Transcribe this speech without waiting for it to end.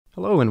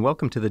Hello and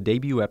welcome to the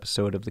debut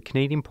episode of the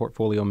Canadian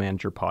Portfolio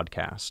Manager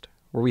podcast,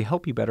 where we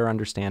help you better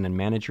understand and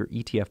manage your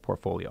ETF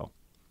portfolio.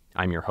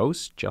 I'm your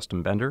host,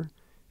 Justin Bender.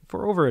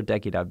 For over a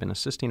decade, I've been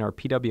assisting our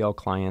PWL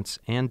clients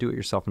and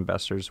do-it-yourself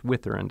investors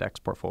with their index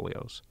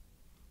portfolios.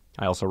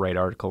 I also write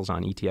articles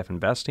on ETF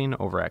investing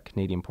over at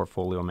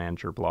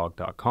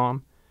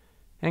CanadianPortfolioManagerblog.com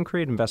and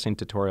create investing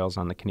tutorials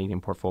on the Canadian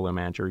Portfolio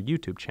Manager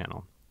YouTube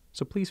channel,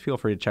 so please feel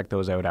free to check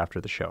those out after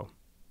the show.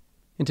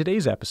 In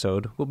today's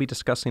episode, we'll be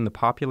discussing the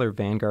popular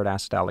Vanguard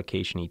Asset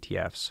Allocation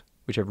ETFs,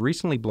 which have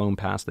recently blown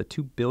past the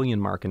 $2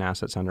 billion mark in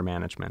assets under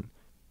management.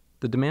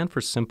 The demand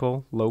for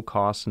simple,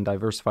 low-cost, and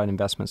diversified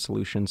investment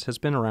solutions has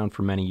been around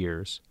for many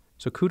years,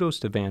 so kudos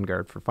to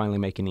Vanguard for finally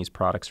making these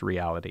products a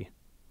reality.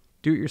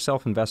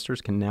 Do-it-yourself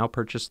investors can now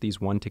purchase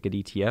these one-ticket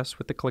ETFs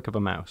with the click of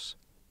a mouse,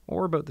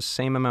 or about the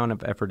same amount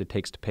of effort it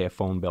takes to pay a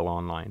phone bill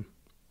online.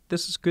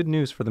 This is good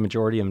news for the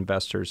majority of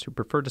investors who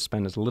prefer to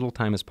spend as little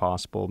time as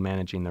possible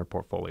managing their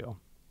portfolio.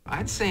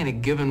 I'd say in a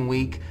given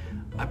week,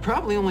 I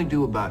probably only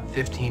do about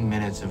 15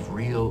 minutes of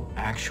real,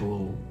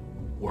 actual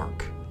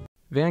work.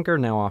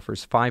 Vanguard now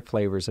offers 5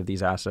 flavors of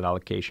these asset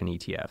allocation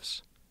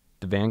ETFs.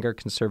 The Vanguard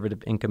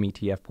Conservative Income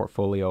ETF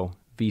Portfolio,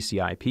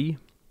 VCIP,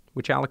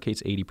 which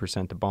allocates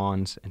 80% to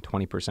bonds and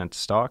 20% to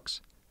stocks.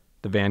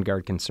 The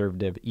Vanguard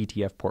Conservative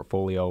ETF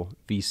Portfolio,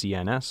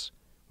 VCNS,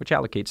 which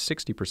allocates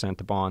 60%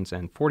 to bonds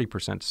and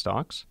 40% to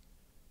stocks.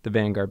 The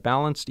Vanguard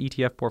Balanced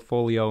ETF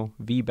Portfolio,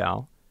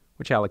 VBAL,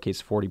 which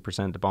allocates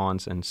 40% to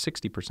bonds and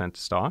 60% to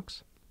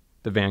stocks.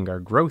 The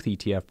Vanguard Growth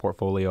ETF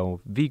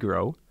Portfolio,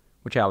 VGROW,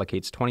 which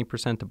allocates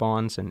 20% to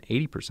bonds and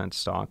 80% to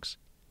stocks.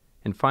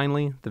 And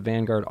finally, the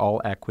Vanguard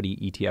All Equity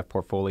ETF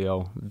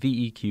Portfolio,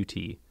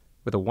 VEQT,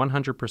 with a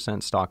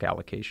 100% stock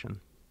allocation.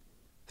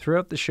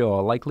 Throughout the show,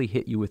 I'll likely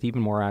hit you with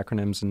even more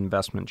acronyms and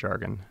investment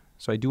jargon,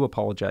 so I do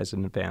apologize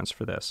in advance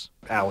for this.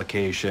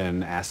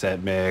 Allocation,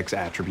 asset mix,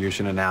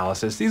 attribution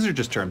analysis, these are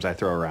just terms I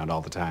throw around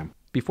all the time.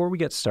 Before we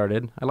get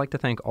started, I'd like to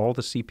thank all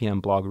the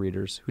CPM blog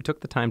readers who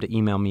took the time to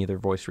email me their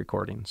voice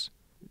recordings.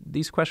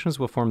 These questions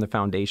will form the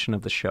foundation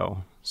of the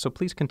show, so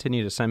please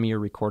continue to send me your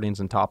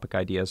recordings and topic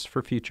ideas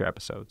for future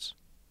episodes.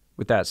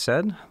 With that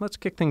said, let's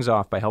kick things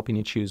off by helping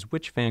you choose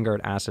which Vanguard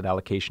Asset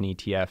Allocation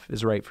ETF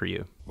is right for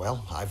you.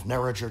 Well, I've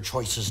narrowed your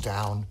choices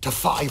down to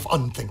 5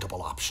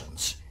 unthinkable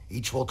options.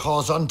 Each will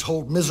cause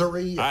untold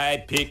misery.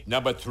 I pick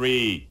number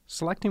 3.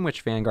 Selecting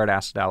which Vanguard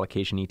Asset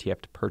Allocation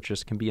ETF to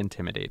purchase can be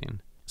intimidating,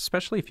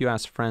 especially if you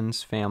ask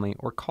friends, family,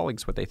 or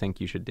colleagues what they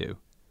think you should do.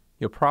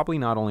 You'll probably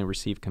not only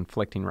receive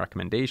conflicting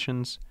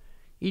recommendations,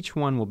 each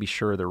one will be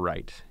sure they're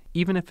right,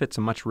 even if it's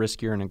a much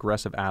riskier and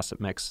aggressive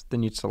asset mix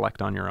than you'd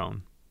select on your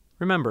own.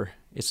 Remember,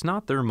 it's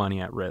not their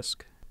money at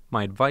risk.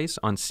 My advice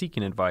on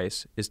seeking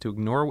advice is to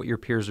ignore what your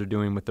peers are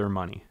doing with their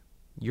money.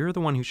 You're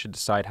the one who should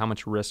decide how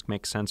much risk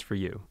makes sense for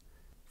you.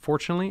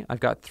 Fortunately, I've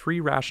got 3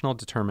 rational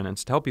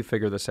determinants to help you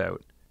figure this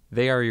out.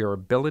 They are your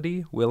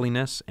ability,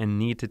 willingness, and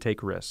need to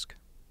take risk.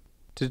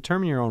 To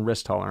determine your own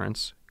risk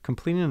tolerance,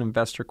 completing an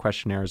investor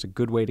questionnaire is a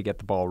good way to get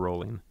the ball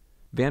rolling.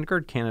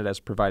 Vanguard Canada has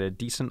provided a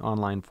decent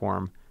online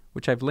form,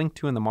 which I've linked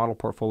to in the Model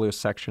Portfolio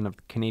section of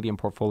the Canadian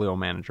Portfolio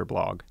Manager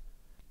blog.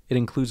 It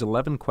includes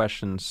 11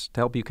 questions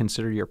to help you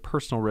consider your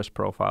personal risk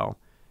profile,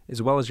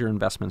 as well as your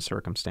investment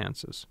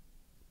circumstances.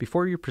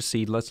 Before you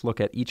proceed, let's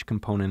look at each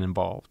component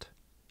involved.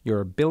 Your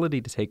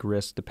ability to take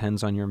risks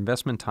depends on your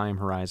investment time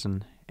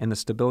horizon and the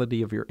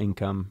stability of your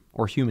income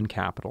or human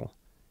capital.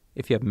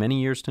 If you have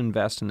many years to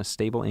invest in a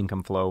stable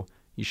income flow,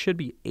 you should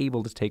be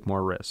able to take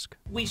more risk.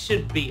 We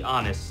should be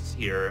honest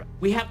here.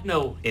 We have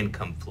no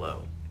income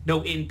flow,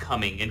 no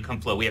incoming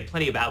income flow. We have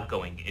plenty of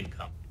outgoing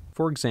income.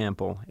 For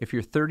example, if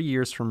you're 30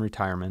 years from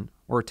retirement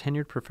or a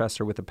tenured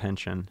professor with a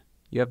pension,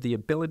 you have the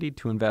ability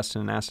to invest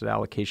in an asset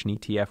allocation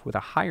ETF with a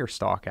higher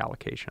stock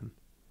allocation.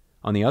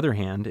 On the other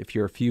hand, if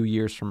you're a few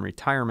years from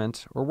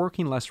retirement or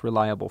working less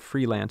reliable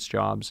freelance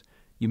jobs,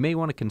 you may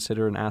want to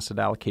consider an asset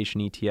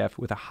allocation ETF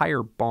with a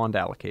higher bond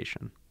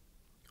allocation.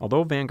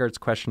 Although Vanguard's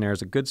questionnaire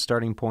is a good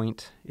starting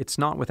point, it's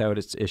not without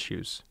its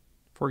issues.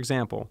 For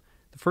example,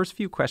 the first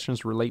few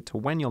questions relate to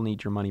when you'll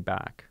need your money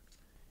back.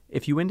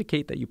 If you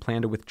indicate that you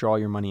plan to withdraw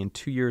your money in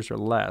 2 years or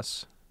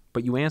less,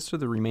 but you answer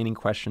the remaining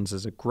questions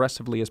as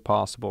aggressively as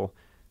possible,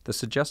 the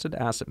suggested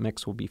asset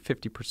mix will be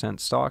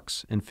 50%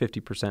 stocks and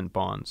 50%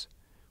 bonds,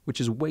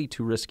 which is way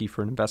too risky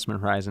for an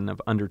investment horizon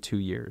of under 2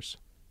 years.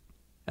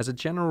 As a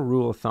general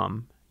rule of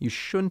thumb, you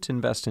shouldn't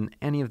invest in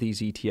any of these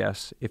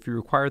ETFs if you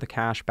require the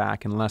cash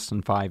back in less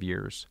than 5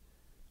 years.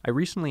 I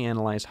recently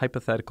analyzed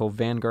hypothetical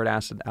Vanguard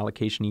Asset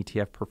Allocation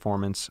ETF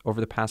performance over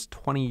the past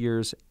 20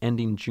 years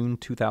ending June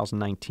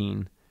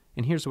 2019,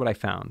 and here's what I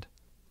found.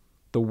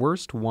 The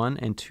worst 1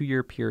 and 2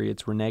 year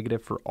periods were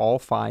negative for all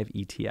 5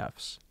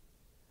 ETFs.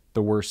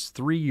 The worst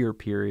 3-year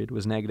period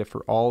was negative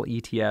for all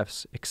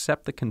ETFs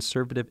except the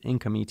Conservative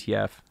Income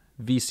ETF,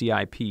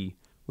 VCIP,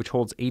 which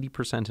holds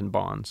 80% in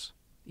bonds.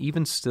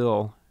 Even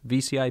still,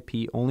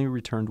 VCIP only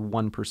returned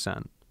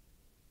 1%.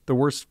 The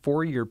worst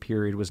 4-year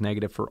period was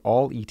negative for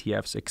all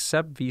ETFs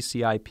except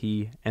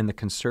VCIP and the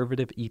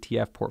Conservative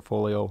ETF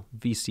Portfolio,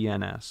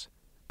 VCNS,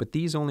 but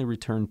these only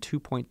return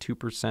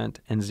 2.2%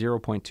 and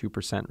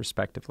 0.2%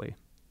 respectively.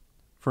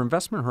 For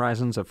investment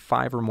horizons of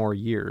 5 or more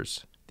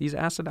years, these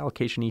asset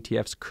allocation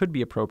ETFs could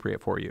be appropriate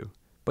for you,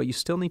 but you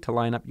still need to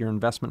line up your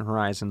investment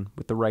horizon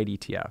with the right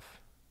ETF.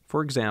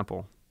 For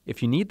example,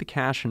 if you need the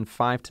cash in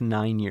 5 to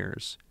 9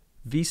 years,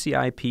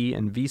 VCIP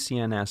and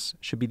VCNS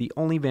should be the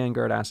only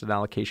Vanguard Asset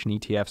Allocation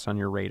ETFs on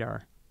your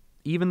radar.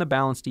 Even the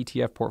balanced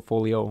ETF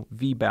portfolio,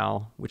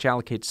 VBAL, which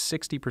allocates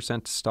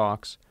 60% to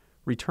stocks,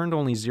 returned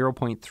only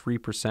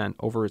 0.3%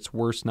 over its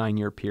worst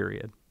 9-year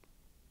period.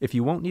 If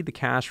you won't need the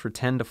cash for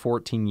 10 to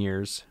 14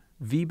 years,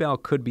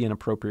 VBAL could be an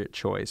appropriate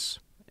choice,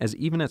 as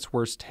even its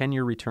worst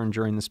 10-year return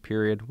during this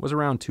period was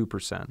around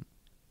 2%.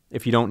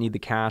 If you don't need the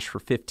cash for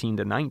 15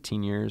 to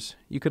 19 years,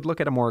 you could look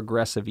at a more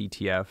aggressive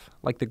ETF,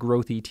 like the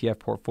growth ETF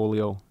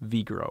portfolio,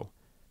 VGROW.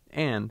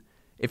 And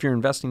if you're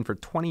investing for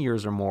 20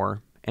 years or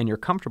more, and you're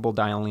comfortable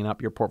dialing up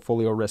your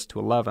portfolio risk to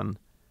 11,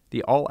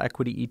 the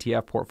all-equity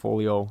ETF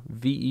portfolio,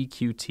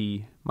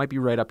 VEQT, might be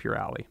right up your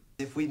alley.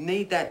 If we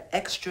need that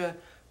extra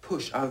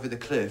push over the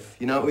cliff,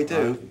 you know what we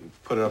do?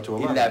 Put it up to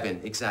 11.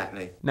 11,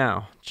 exactly.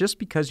 Now, just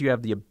because you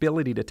have the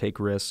ability to take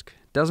risk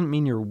doesn't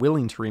mean you're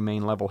willing to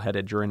remain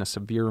level-headed during a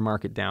severe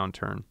market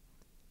downturn.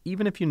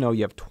 Even if you know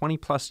you have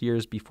 20-plus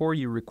years before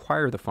you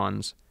require the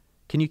funds,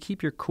 can you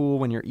keep your cool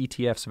when your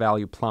ETF's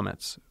value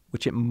plummets,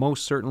 which it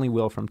most certainly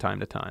will from time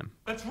to time?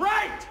 That's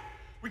right!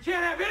 We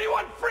can't have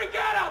anyone freak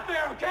out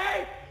there,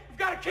 okay? We've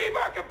got to keep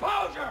our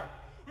composure!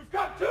 We've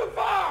come too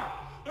far!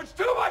 There's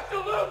too much to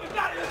lose! We've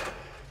got to just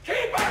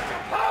keep our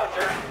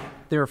composure!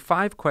 There are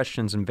 5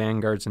 questions in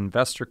Vanguard's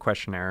investor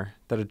questionnaire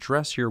that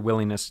address your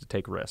willingness to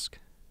take risk.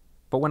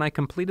 But when I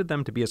completed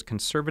them to be as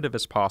conservative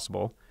as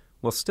possible,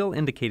 while still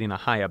indicating a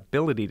high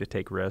ability to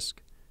take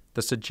risk,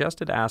 the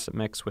suggested asset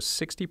mix was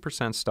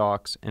 60%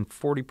 stocks and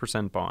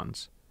 40%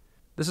 bonds.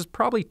 This is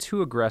probably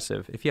too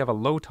aggressive if you have a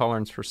low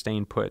tolerance for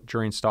staying put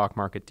during stock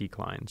market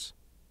declines.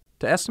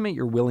 To estimate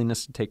your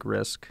willingness to take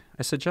risk,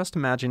 I suggest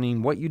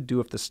imagining what you'd do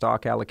if the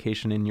stock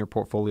allocation in your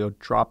portfolio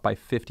dropped by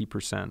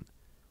 50%.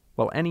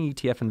 While any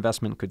ETF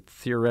investment could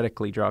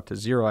theoretically drop to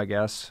 0, I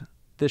guess,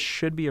 this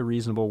should be a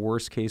reasonable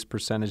worst-case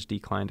percentage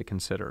decline to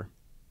consider.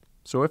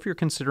 So if you're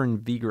considering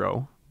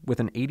VGROW with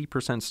an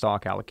 80%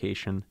 stock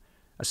allocation,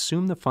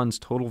 assume the fund's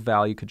total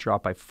value could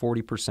drop by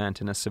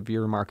 40% in a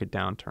severe market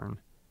downturn.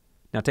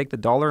 Now take the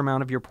dollar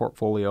amount of your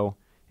portfolio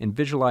and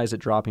visualize it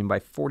dropping by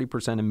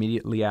 40%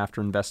 immediately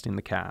after investing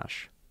the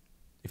cash.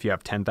 If you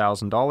have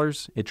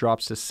 $10,000, it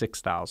drops to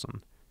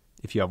 $6,000.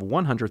 If you have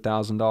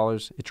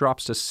 $100,000, it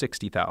drops to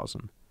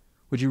 $60,000.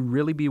 Would you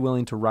really be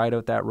willing to ride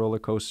out that roller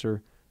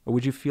coaster, or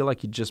would you feel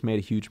like you just made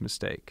a huge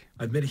mistake?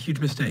 I've made a huge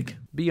mistake.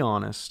 Be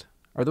honest.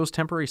 Are those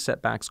temporary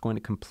setbacks going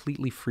to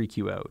completely freak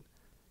you out?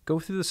 Go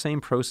through the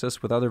same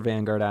process with other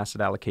Vanguard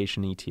Asset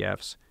Allocation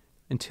ETFs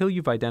until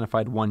you've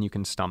identified one you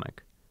can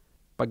stomach.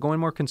 By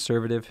going more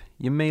conservative,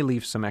 you may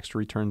leave some extra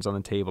returns on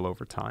the table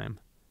over time.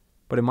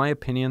 But in my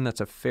opinion, that's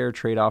a fair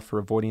trade-off for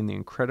avoiding the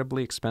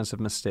incredibly expensive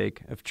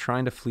mistake of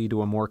trying to flee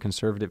to a more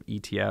conservative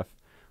ETF,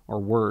 or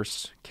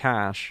worse,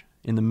 cash,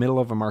 in the middle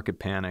of a market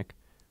panic,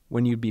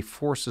 when you'd be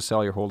forced to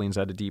sell your holdings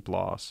at a deep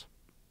loss.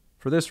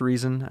 For this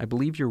reason, I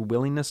believe your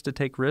willingness to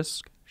take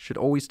risk should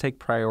always take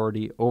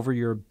priority over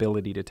your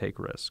ability to take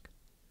risk.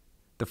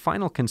 The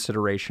final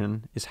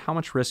consideration is how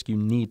much risk you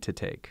need to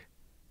take.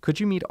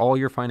 Could you meet all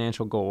your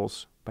financial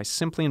goals by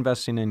simply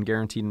investing in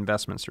guaranteed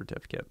investment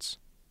certificates?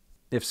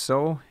 If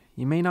so,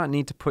 you may not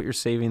need to put your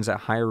savings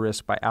at higher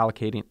risk by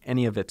allocating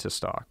any of it to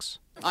stocks.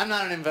 I'm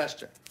not an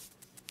investor.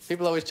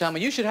 People always tell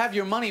me, you should have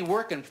your money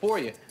working for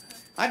you.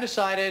 I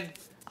decided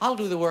I'll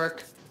do the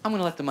work. I'm going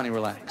to let the money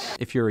relax.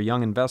 If you're a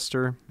young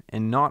investor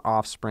and not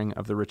offspring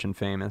of the rich and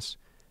famous,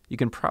 you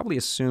can probably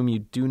assume you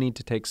do need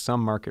to take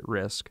some market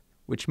risk,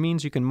 which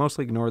means you can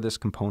mostly ignore this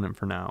component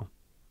for now.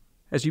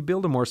 As you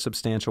build a more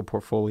substantial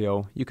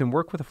portfolio, you can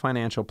work with a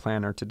financial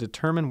planner to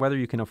determine whether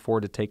you can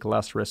afford to take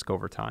less risk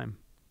over time.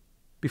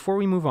 Before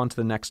we move on to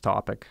the next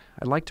topic,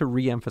 I'd like to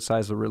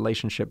re-emphasize the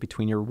relationship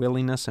between your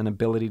willingness and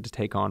ability to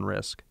take on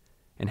risk,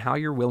 and how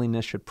your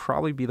willingness should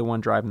probably be the one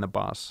driving the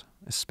bus,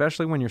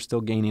 especially when you're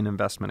still gaining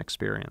investment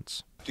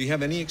experience. Do you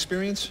have any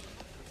experience?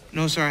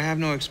 No, sir, I have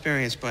no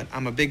experience, but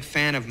I'm a big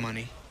fan of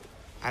money.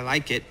 I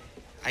like it.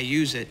 I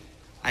use it.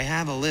 I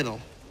have a little.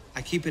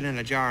 I keep it in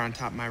a jar on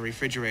top of my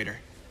refrigerator.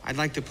 I'd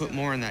like to put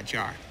more in that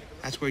jar.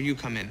 That's where you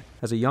come in.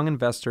 As a young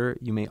investor,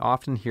 you may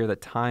often hear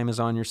that time is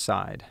on your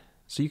side,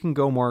 so you can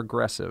go more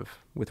aggressive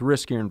with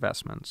riskier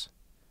investments.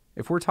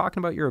 If we're talking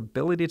about your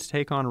ability to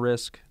take on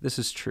risk, this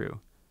is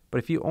true. But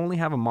if you only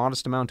have a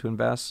modest amount to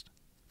invest,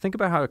 think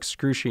about how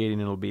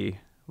excruciating it'll be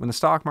when the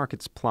stock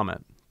markets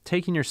plummet,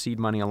 taking your seed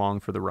money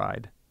along for the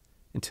ride.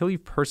 Until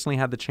you've personally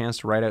had the chance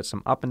to ride out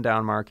some up and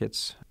down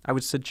markets, I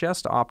would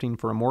suggest opting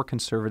for a more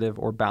conservative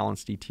or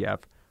balanced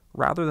ETF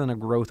rather than a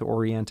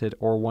growth-oriented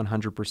or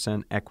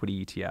 100%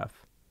 equity ETF.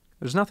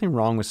 There's nothing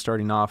wrong with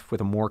starting off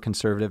with a more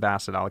conservative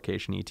asset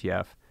allocation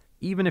ETF,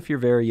 even if you're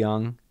very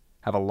young,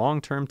 have a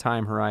long-term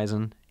time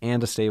horizon,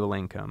 and a stable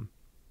income.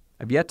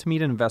 I've yet to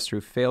meet an investor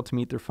who failed to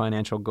meet their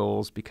financial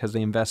goals because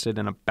they invested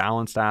in a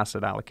balanced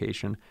asset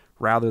allocation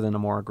rather than a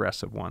more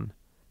aggressive one.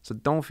 So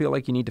don't feel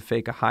like you need to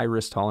fake a high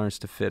risk tolerance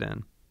to fit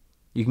in.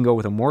 You can go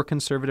with a more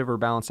conservative or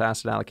balanced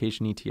asset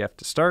allocation ETF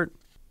to start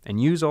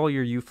and use all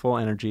your youthful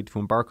energy to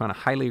embark on a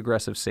highly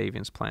aggressive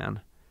savings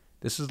plan.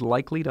 This is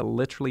likely to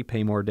literally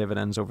pay more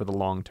dividends over the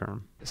long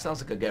term. It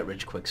sounds like a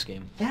get-rich-quick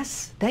scheme.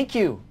 Yes, thank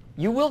you.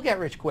 You will get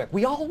rich quick.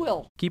 We all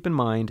will. Keep in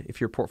mind, if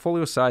your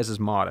portfolio size is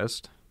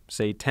modest,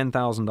 say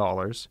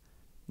 $10,000,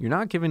 you're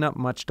not giving up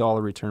much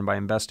dollar return by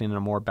investing in a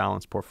more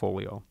balanced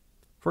portfolio.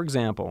 For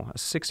example, a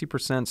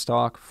 60%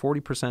 stock,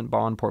 40%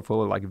 bond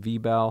portfolio like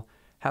VBAL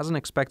has an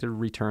expected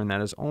return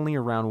that is only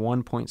around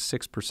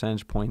 1.6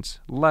 percentage points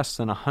less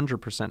than a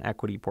 100%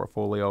 equity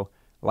portfolio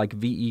like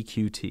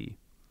VEQT.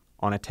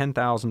 On a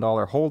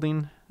 $10,000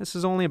 holding, this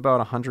is only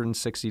about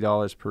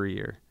 $160 per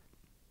year.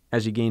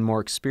 As you gain more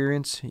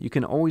experience, you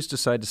can always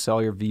decide to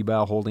sell your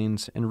VBAL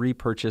holdings and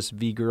repurchase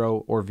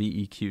VGRO or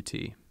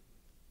VEQT.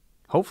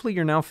 Hopefully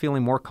you're now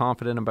feeling more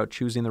confident about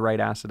choosing the right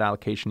asset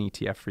allocation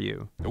ETF for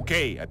you.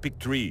 Okay, I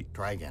picked 3.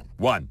 Try again.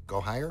 1.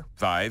 Go higher.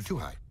 5. Too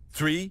high.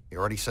 3. You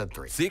already said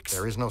 3. 6.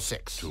 There is no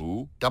 6.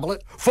 2. Double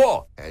it.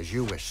 4. As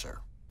you wish, sir.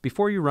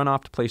 Before you run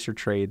off to place your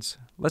trades,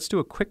 let's do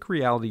a quick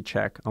reality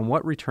check on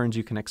what returns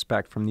you can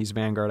expect from these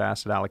Vanguard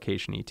Asset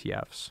Allocation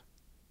ETFs.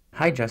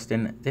 Hi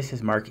Justin, this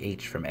is Mark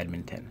H. from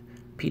Edmonton.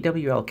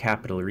 PWL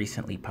Capital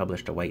recently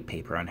published a white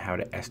paper on how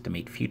to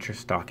estimate future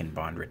stock and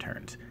bond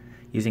returns.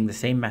 Using the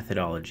same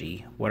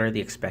methodology, what are the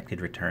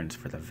expected returns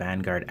for the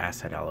Vanguard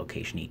Asset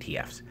Allocation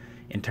ETFs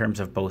in terms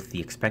of both the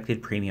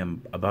expected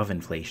premium above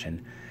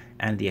inflation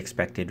and the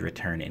expected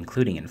return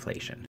including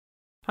inflation?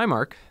 Hi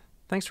Mark,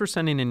 thanks for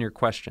sending in your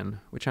question,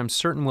 which I'm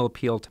certain will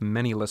appeal to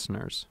many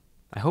listeners.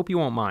 I hope you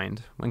won't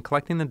mind. When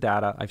collecting the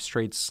data, I've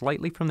strayed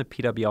slightly from the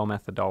PWL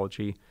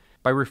methodology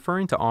by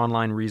referring to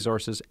online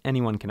resources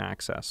anyone can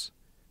access.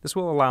 This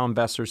will allow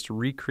investors to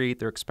recreate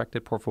their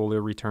expected portfolio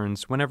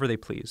returns whenever they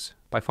please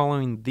by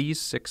following these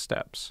 6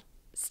 steps.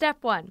 Step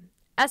 1.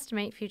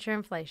 Estimate future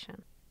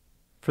inflation.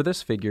 For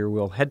this figure,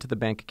 we'll head to the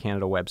Bank of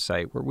Canada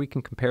website where we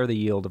can compare the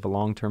yield of a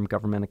long-term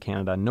Government of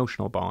Canada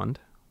notional bond,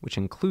 which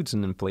includes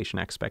an inflation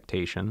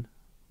expectation,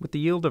 with the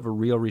yield of a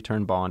real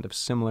return bond of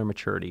similar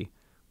maturity,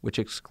 which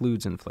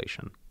excludes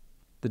inflation.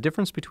 The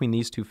difference between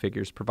these two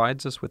figures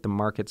provides us with the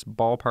market's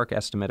ballpark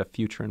estimate of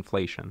future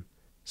inflation.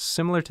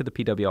 Similar to the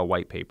PWL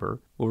white paper,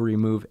 we'll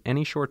remove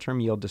any short-term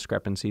yield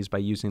discrepancies by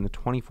using the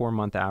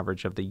 24-month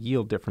average of the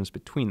yield difference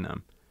between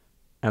them.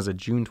 As of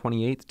June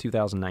 28,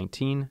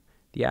 2019,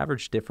 the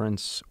average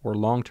difference, or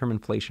long-term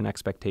inflation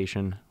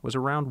expectation, was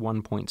around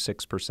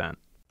 1.6%.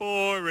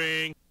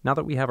 Boring. Now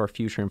that we have our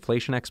future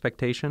inflation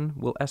expectation,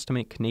 we'll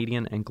estimate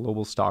Canadian and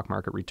global stock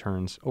market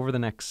returns over the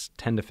next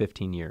 10 to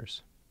 15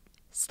 years.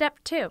 Step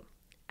 2.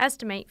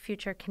 Estimate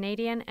future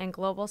Canadian and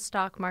global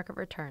stock market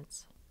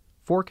returns.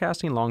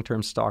 Forecasting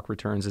long-term stock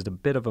returns is a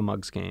bit of a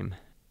mug's game.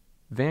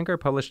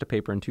 Vanguard published a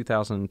paper in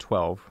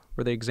 2012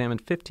 where they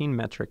examined 15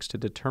 metrics to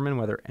determine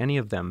whether any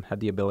of them had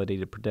the ability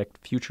to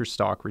predict future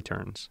stock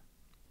returns.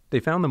 They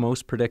found the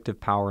most predictive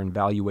power in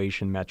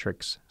valuation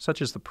metrics,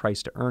 such as the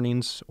price to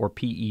earnings or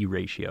PE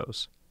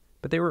ratios,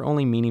 but they were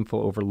only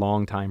meaningful over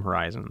long time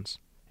horizons.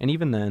 And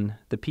even then,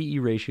 the PE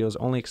ratios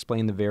only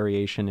explain the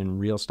variation in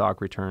real stock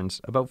returns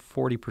about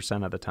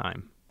 40% of the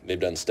time. They've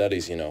done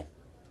studies,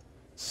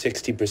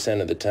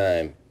 60% of the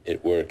time,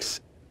 it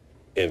works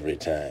every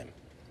time.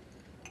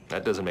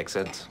 That doesn't make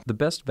sense. The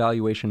best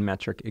valuation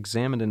metric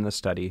examined in the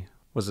study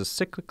was a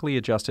cyclically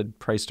adjusted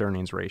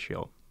price-to-earnings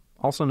ratio,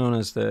 also known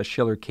as the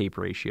Shiller-Cape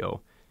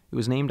ratio. It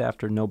was named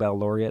after Nobel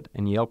laureate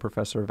and Yale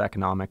professor of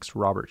economics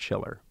Robert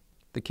Shiller.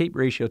 The Cape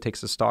ratio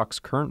takes a stock's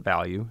current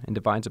value and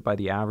divides it by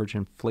the average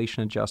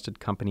inflation-adjusted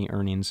company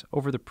earnings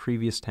over the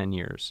previous 10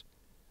 years.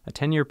 A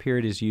 10-year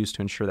period is used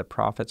to ensure that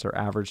profits are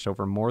averaged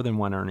over more than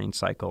one earnings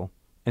cycle,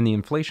 and the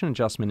inflation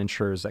adjustment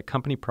ensures that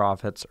company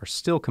profits are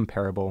still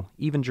comparable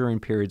even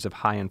during periods of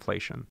high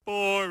inflation.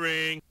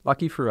 Boring.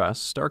 Lucky for us,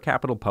 Star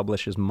Capital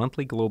publishes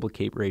monthly global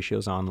Cape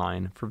ratios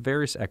online for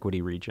various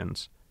equity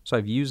regions, so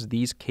I've used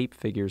these Cape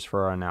figures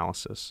for our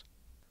analysis.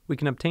 We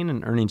can obtain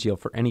an earnings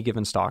yield for any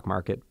given stock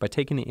market by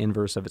taking the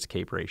inverse of its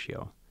Cape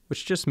ratio,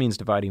 which just means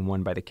dividing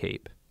 1 by the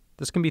Cape.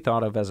 This can be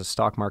thought of as a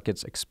stock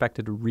market's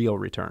expected real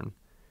return.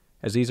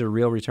 As these are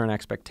real return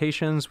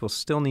expectations, we'll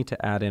still need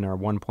to add in our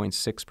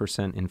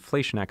 1.6%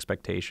 inflation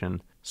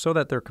expectation so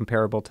that they're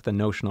comparable to the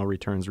notional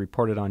returns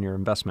reported on your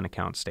investment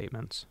account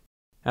statements.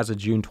 As of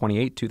June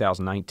 28,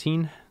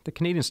 2019, the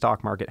Canadian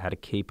stock market had a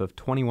Cape of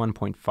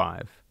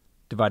 21.5.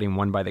 Dividing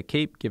 1 by the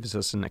Cape gives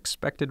us an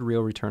expected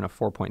real return of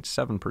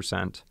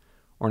 4.7%,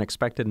 or an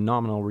expected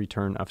nominal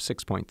return of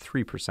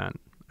 6.3%,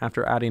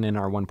 after adding in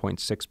our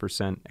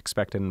 1.6%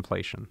 expected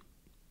inflation.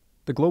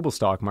 The global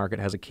stock market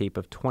has a Cape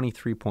of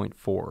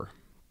 23.4.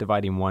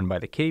 Dividing 1 by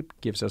the Cape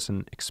gives us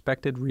an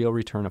expected real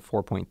return of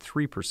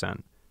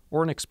 4.3%,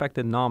 or an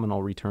expected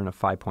nominal return of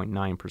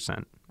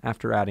 5.9%,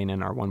 after adding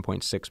in our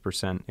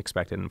 1.6%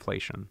 expected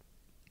inflation.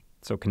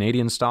 So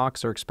Canadian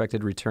stocks are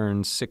expected to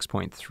return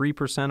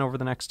 6.3% over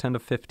the next 10 to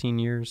 15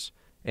 years,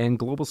 and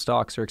global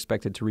stocks are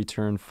expected to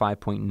return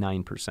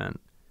 5.9%.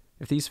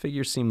 If these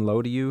figures seem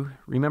low to you,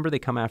 remember they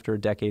come after a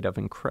decade of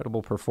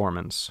incredible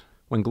performance,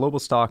 when global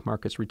stock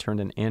markets returned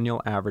an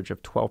annual average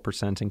of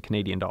 12% in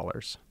Canadian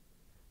dollars.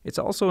 It's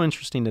also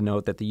interesting to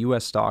note that the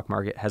U.S. stock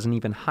market has an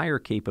even higher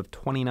CAPE of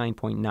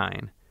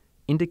 29.9,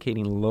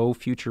 indicating low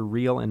future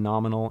real and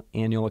nominal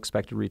annual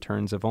expected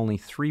returns of only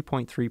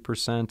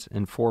 3.3%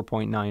 and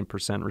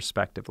 4.9%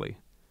 respectively.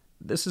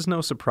 This is no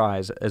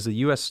surprise, as the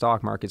U.S.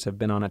 stock markets have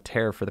been on a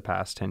tear for the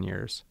past 10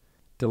 years,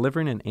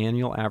 delivering an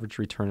annual average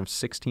return of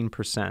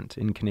 16%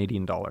 in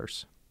Canadian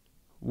dollars.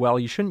 While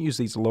you shouldn't use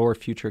these lower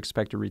future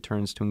expected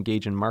returns to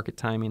engage in market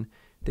timing,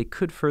 they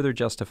could further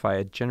justify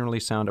a generally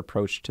sound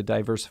approach to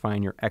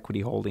diversifying your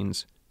equity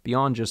holdings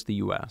beyond just the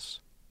U.S.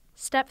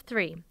 Step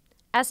 3.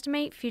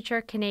 Estimate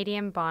future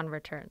Canadian bond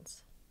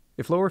returns.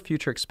 If lower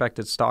future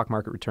expected stock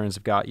market returns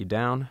have got you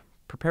down,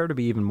 prepare to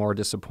be even more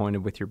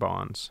disappointed with your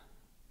bonds.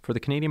 For the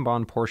Canadian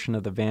bond portion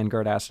of the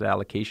Vanguard Asset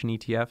Allocation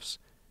ETFs,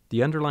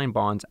 the underlying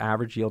bond's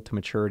average yield to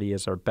maturity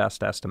is our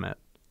best estimate.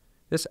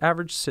 This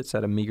average sits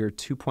at a meager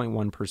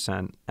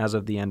 2.1% as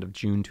of the end of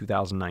June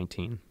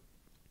 2019.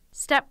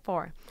 Step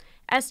 4.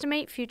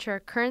 Estimate future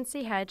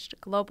currency-hedged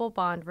global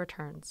bond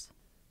returns.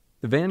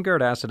 The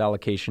Vanguard Asset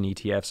Allocation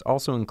ETFs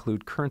also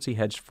include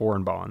currency-hedged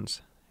foreign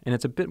bonds, and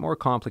it's a bit more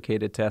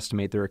complicated to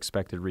estimate their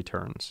expected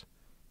returns.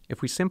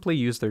 If we simply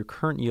use their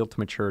current yield to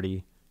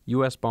maturity,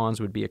 U.S. bonds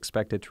would be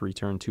expected to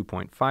return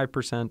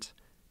 2.5%,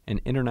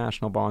 and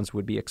international bonds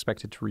would be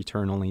expected to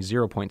return only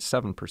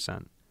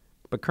 0.7%.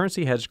 But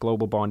currency-hedged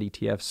global bond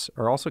ETFs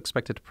are also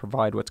expected to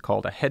provide what's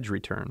called a hedge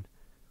return,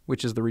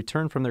 which is the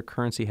return from their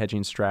currency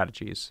hedging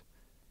strategies.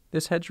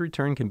 This hedge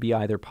return can be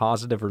either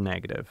positive or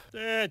negative.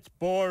 That's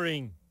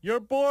boring. You're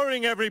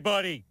boring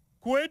everybody.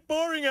 Quit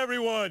boring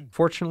everyone.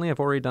 Fortunately, I've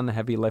already done the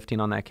heavy lifting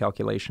on that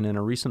calculation in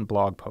a recent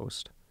blog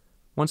post.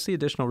 Once the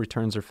additional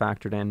returns are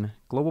factored in,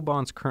 global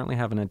bonds currently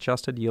have an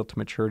adjusted yield to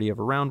maturity of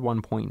around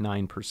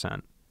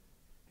 1.9%.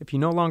 If you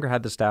no longer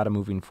had this data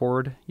moving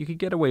forward, you could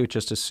get away with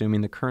just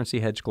assuming the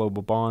currency-hedged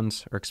global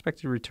bonds are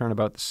expected to return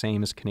about the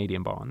same as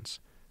Canadian bonds,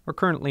 or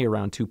currently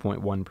around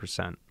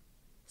 2.1%.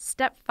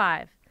 Step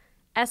 5.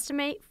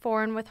 Estimate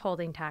foreign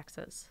withholding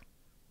taxes.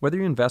 Whether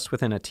you invest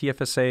within a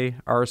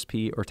TFSA,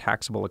 RSP, or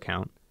taxable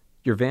account,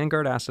 your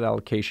Vanguard Asset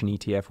Allocation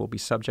ETF will be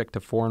subject to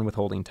foreign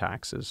withholding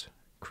taxes,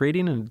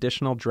 creating an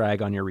additional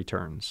drag on your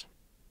returns.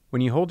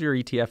 When you hold your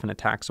ETF in a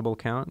taxable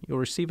account, you'll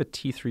receive a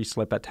T3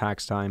 slip at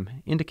tax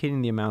time,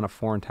 indicating the amount of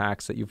foreign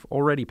tax that you've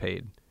already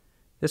paid.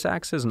 This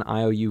acts as an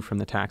IOU from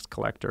the tax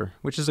collector,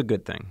 which is a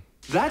good thing.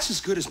 That's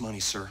as good as money,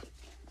 sir.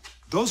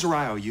 Those are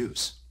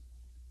IOUs.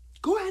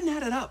 Go ahead and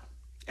add it up.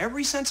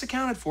 Every cent's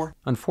accounted for.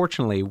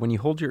 Unfortunately, when you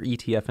hold your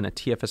ETF in a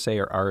TFSA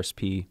or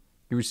RSP,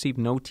 you receive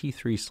no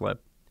T3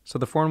 slip, so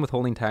the foreign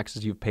withholding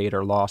taxes you've paid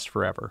are lost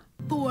forever.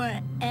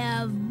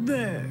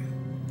 Forever.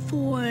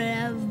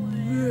 Forever.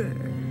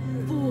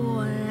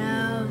 Forever.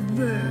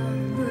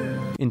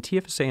 In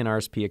TFSA and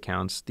RSP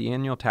accounts, the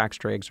annual tax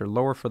drags are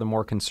lower for the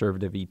more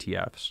conservative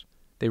ETFs.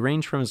 They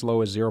range from as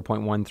low as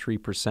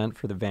 0.13%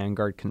 for the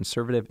Vanguard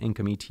Conservative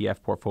Income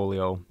ETF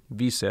portfolio,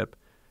 VSIP,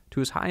 to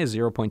as high as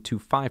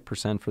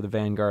 0.25% for the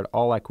Vanguard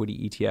All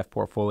Equity ETF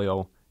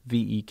portfolio,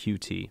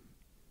 VEQT.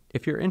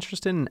 If you're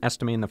interested in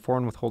estimating the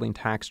foreign withholding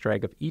tax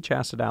drag of each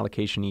asset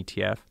allocation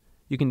ETF,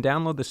 you can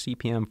download the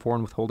CPM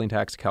Foreign Withholding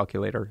Tax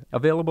Calculator,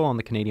 available on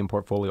the Canadian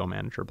Portfolio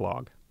Manager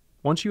blog.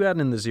 Once you add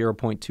in the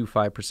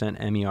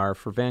 0.25% MER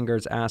for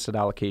Vanguard's asset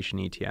allocation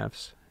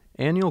ETFs,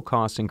 annual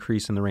costs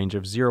increase in the range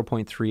of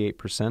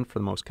 0.38% for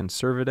the most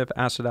conservative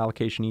asset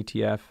allocation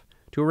ETF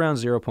to around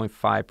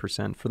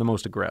 0.5% for the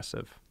most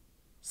aggressive.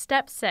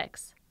 Step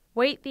 6.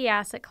 Weight the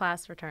asset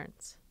class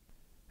returns.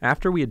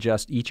 After we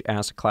adjust each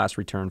asset class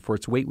return for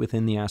its weight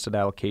within the asset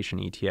allocation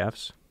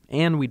ETFs,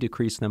 and we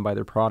decrease them by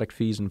their product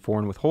fees and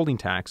foreign withholding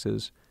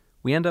taxes,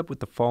 we end up with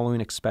the following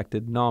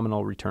expected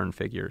nominal return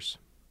figures.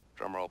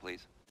 Drum roll,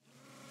 please.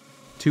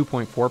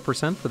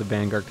 2.4% for the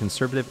Vanguard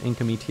Conservative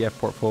Income ETF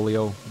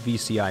portfolio,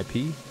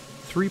 VCIP,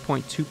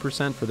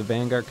 3.2% for the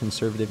Vanguard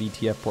Conservative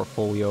ETF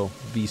portfolio,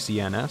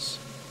 VCNS,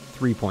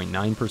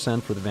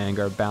 3.9% for the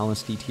Vanguard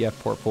Balanced ETF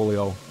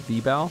portfolio,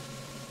 VBAL,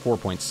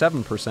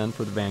 4.7%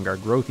 for the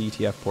Vanguard Growth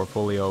ETF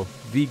portfolio,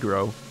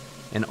 VGROW,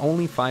 and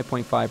only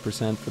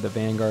 5.5% for the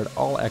Vanguard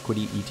All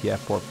Equity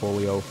ETF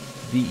portfolio,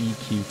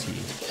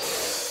 VEQT.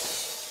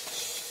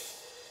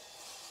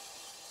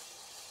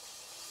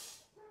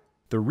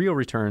 The real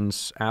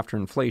returns after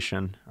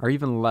inflation are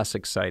even less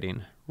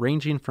exciting,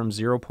 ranging from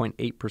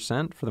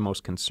 0.8% for the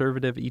most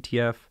conservative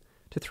ETF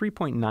to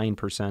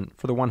 3.9%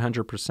 for the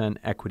 100%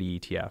 equity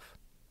ETF.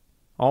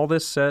 All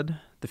this said,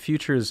 the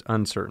future is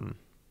uncertain,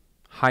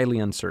 highly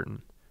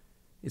uncertain.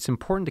 It's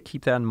important to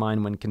keep that in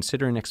mind when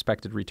considering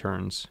expected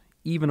returns,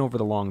 even over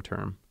the long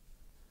term.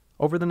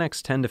 Over the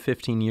next 10 to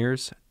 15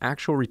 years,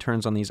 actual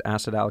returns on these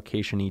asset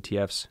allocation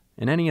ETFs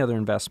and any other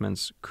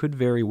investments could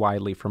vary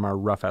widely from our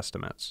rough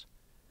estimates.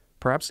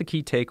 Perhaps the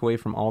key takeaway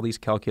from all these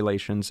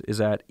calculations is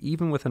that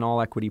even with an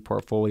all-equity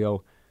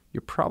portfolio,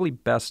 you're probably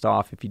best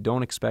off if you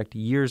don't expect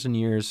years and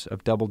years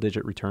of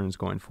double-digit returns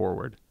going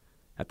forward.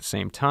 At the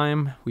same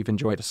time, we've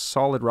enjoyed a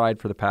solid ride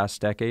for the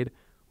past decade,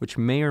 which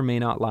may or may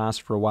not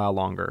last for a while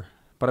longer,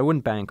 but I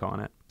wouldn't bank on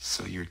it.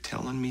 So you're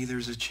telling me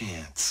there's a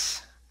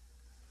chance?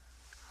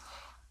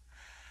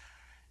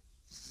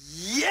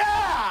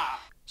 Yeah!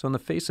 So in the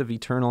face of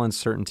eternal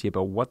uncertainty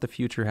about what the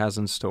future has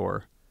in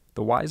store,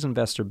 the wise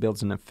investor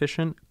builds an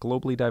efficient,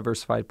 globally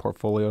diversified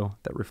portfolio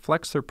that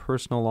reflects their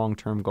personal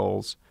long-term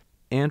goals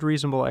and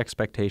reasonable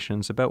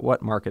expectations about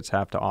what markets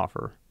have to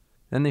offer.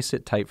 Then they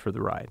sit tight for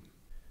the ride.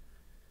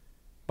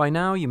 By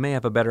now, you may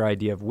have a better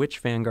idea of which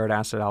Vanguard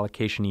Asset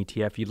Allocation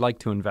ETF you'd like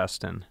to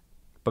invest in.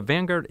 But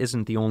Vanguard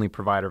isn't the only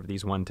provider of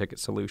these one-ticket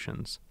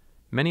solutions.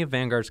 Many of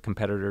Vanguard's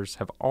competitors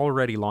have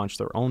already launched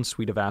their own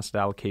suite of asset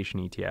allocation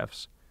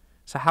ETFs.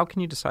 So how can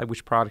you decide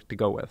which product to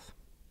go with?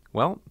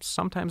 Well,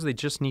 sometimes they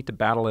just need to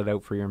battle it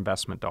out for your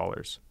investment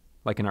dollars.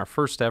 Like in our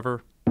first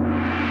ever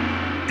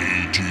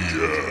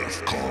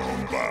ETF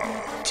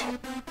Combat,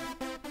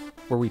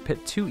 where we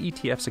pit two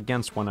ETFs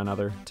against one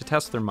another to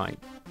test their might.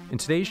 In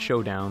today's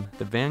showdown,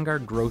 the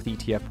Vanguard Growth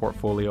ETF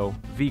portfolio,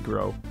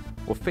 VGROW,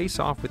 will face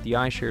off with the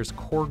iShares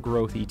Core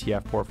Growth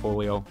ETF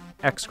portfolio,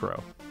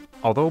 XGROW.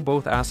 Although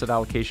both asset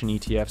allocation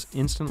ETFs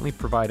instantly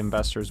provide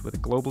investors with a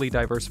globally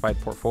diversified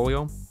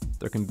portfolio,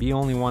 there can be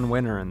only one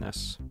winner in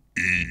this.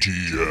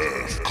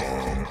 ETF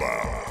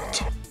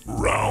Combat.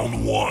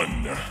 Round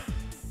 1.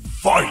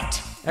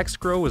 Fight!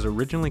 XGROW was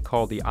originally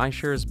called the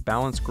iShares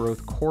Balanced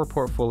Growth Core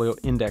Portfolio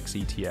Index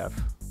ETF,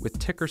 with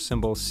ticker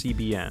symbol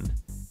CBN.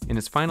 In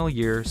its final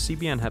year,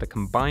 CBN had a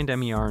combined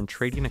MER and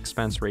trading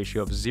expense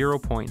ratio of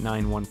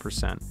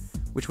 0.91%,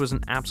 which was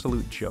an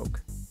absolute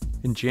joke.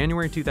 In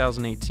January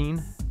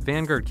 2018,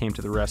 Vanguard came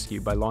to the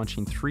rescue by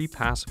launching 3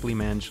 passively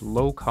managed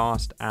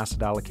low-cost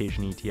asset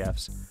allocation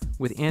ETFs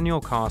with annual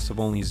costs of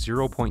only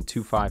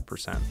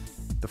 0.25%.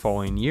 The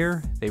following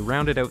year, they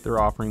rounded out their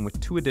offering with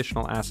 2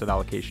 additional asset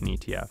allocation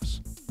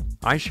ETFs.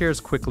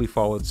 iShares quickly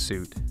followed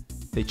suit.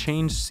 They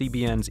changed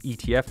CBN's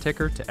ETF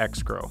ticker to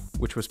XGROW,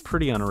 which was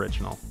pretty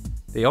unoriginal.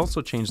 They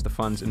also changed the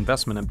fund's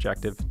investment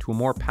objective to a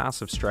more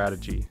passive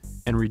strategy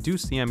and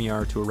reduced the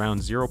MER to around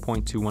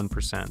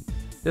 0.21%.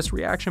 This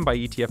reaction by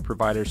ETF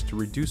providers to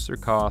reduce their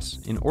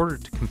costs in order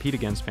to compete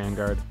against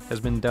Vanguard has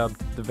been dubbed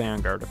the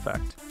Vanguard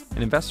effect,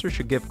 and investors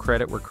should give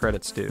credit where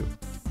credit's due.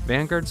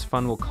 Vanguard's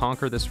fund will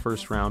conquer this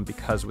first round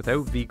because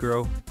without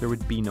VGROW, there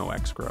would be no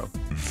XGROW.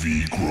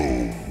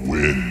 VGROW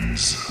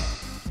wins.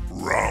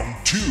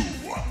 Round 2.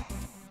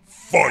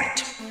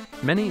 Fight!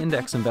 Many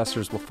index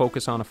investors will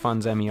focus on a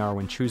fund's MER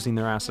when choosing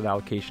their asset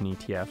allocation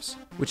ETFs,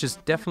 which is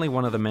definitely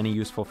one of the many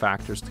useful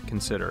factors to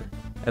consider.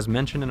 As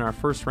mentioned in our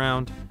first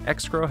round,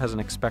 XGROW has an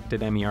expected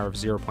MER of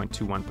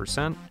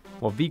 0.21%,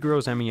 while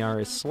VGROW's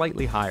MER is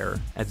slightly higher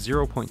at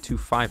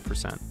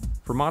 0.25%.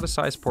 For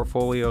modest-sized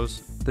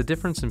portfolios, the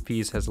difference in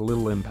fees has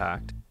little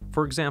impact.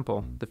 For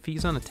example, the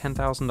fees on a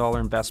 $10,000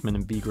 investment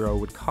in VGROW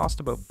would cost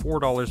about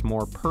 $4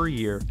 more per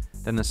year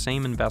than the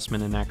same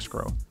investment in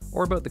XGROW,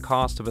 or about the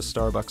cost of a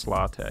Starbucks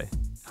latte.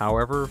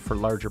 However, for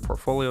larger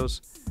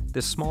portfolios,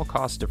 this small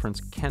cost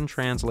difference can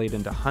translate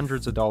into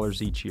hundreds of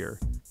dollars each year.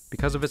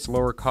 Because of its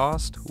lower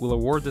cost, we'll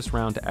award this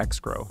round to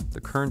XGROW,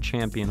 the current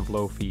champion of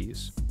low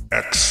fees.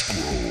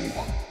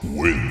 XGROW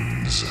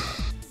wins.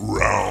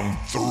 Round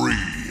 3.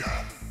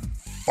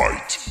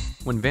 Fight!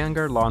 When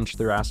Vanguard launched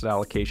their asset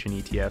allocation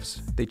ETFs,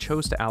 they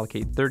chose to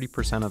allocate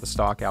 30% of the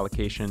stock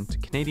allocation to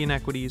Canadian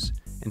equities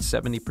and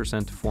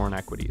 70% to foreign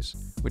equities,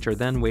 which are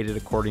then weighted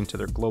according to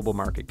their global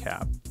market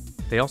cap.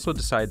 They also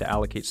decided to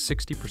allocate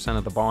 60%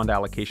 of the bond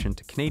allocation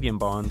to Canadian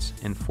bonds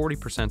and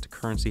 40% to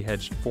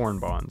currency-hedged foreign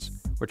bonds,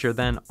 which are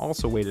then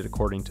also weighted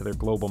according to their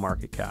global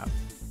market cap.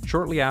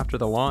 Shortly after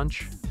the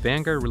launch,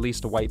 Vanguard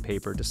released a white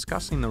paper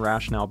discussing the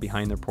rationale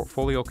behind their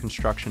portfolio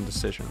construction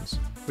decisions,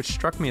 which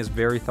struck me as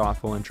very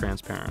thoughtful and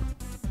transparent.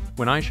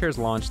 When iShares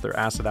launched their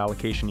asset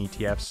allocation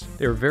ETFs,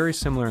 they were very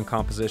similar in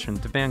composition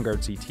to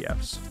Vanguard's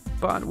ETFs,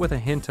 but with a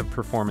hint of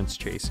performance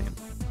chasing.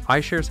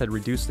 iShares had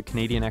reduced the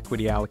Canadian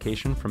equity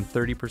allocation from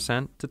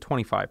 30% to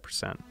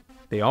 25%.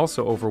 They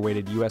also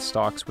overweighted US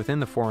stocks within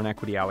the foreign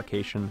equity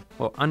allocation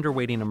while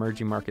underweighting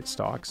emerging market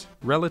stocks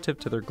relative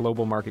to their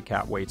global market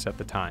cap weights at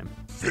the time.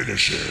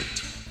 Finish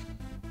it!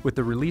 With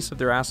the release of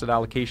their asset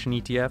allocation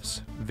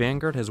ETFs,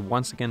 Vanguard has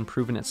once again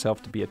proven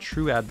itself to be a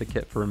true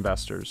advocate for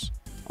investors.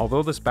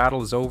 Although this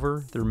battle is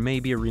over, there may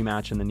be a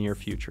rematch in the near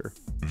future.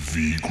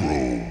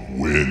 VGROW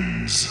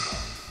wins.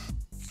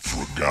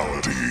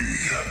 Frugality.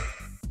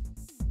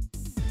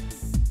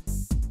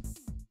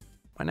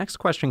 My next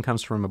question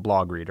comes from a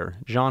blog reader,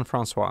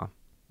 Jean-Francois.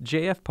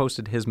 JF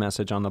posted his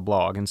message on the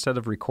blog instead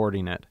of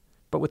recording it,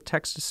 but with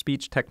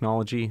text-to-speech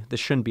technology, this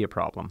shouldn't be a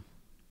problem.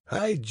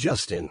 Hi,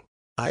 Justin.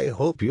 I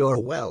hope you're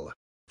well.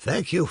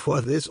 Thank you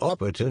for this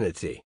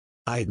opportunity.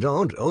 I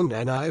don't own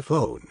an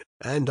iPhone,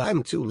 and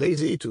I'm too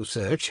lazy to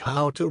search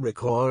how to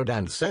record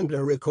and send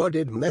a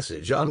recorded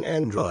message on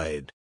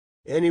Android.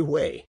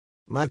 Anyway,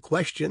 my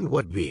question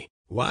would be,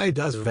 Why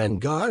does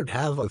Vanguard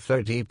have a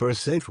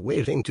 30%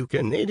 weighting to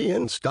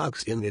Canadian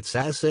stocks in its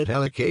asset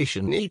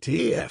allocation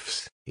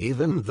ETFs,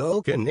 even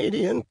though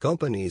Canadian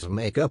companies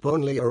make up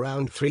only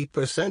around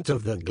 3%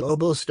 of the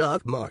global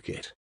stock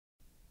market?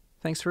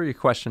 Thanks for your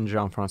question,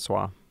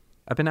 Jean-Francois.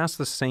 I've been asked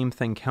the same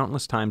thing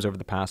countless times over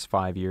the past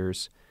 5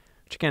 years,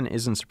 which again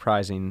isn't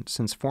surprising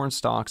since foreign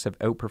stocks have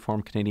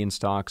outperformed Canadian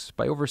stocks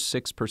by over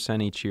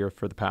 6% each year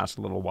for the past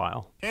little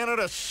while.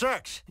 Canada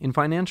sucks! In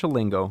financial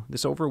lingo,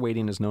 this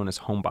overweighting is known as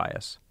home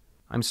bias.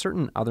 I'm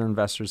certain other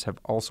investors have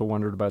also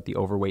wondered about the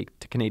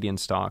overweight to Canadian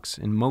stocks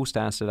in most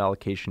asset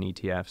allocation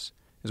ETFs,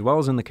 as well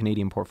as in the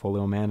Canadian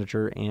Portfolio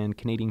Manager and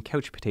Canadian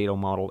Couch Potato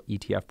Model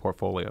ETF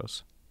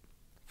portfolios.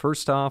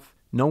 First off,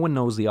 no one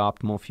knows the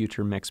optimal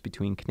future mix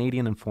between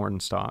Canadian and foreign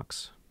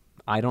stocks.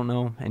 I don't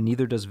know, and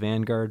neither does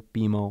Vanguard,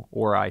 BMO,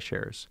 or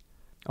iShares.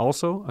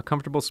 Also, a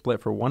comfortable split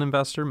for one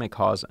investor may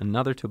cause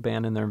another to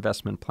abandon their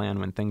investment plan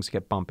when things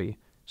get bumpy,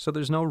 so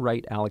there's no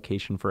right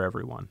allocation for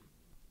everyone.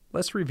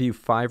 Let's review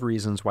 5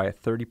 reasons why a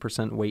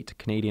 30% weight to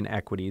Canadian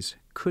equities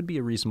could be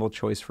a reasonable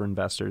choice for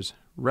investors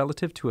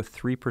relative to a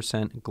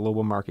 3%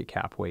 global market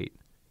cap weight.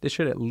 This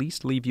should at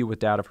least leave you with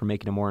data for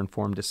making a more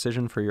informed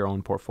decision for your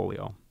own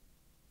portfolio.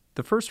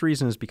 The first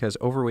reason is because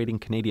overweighting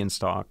Canadian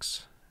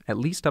stocks, at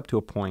least up to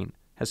a point,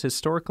 has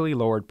historically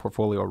lowered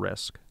portfolio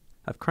risk.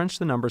 I've crunched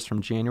the numbers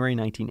from January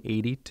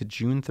 1980 to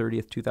June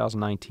 30th,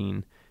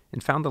 2019,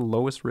 and found the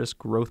lowest risk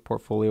growth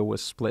portfolio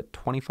was split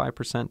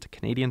 25% to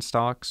Canadian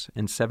stocks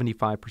and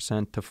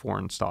 75% to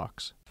foreign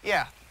stocks.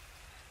 Yeah.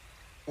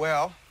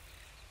 Well,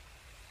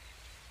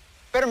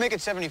 better make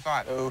it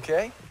 75.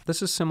 Okay.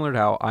 This is similar to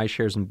how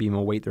iShares and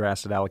BMO weight their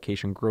asset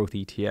allocation growth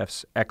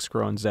ETFs,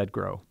 XGROW and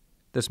ZGROW.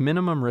 This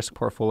minimum risk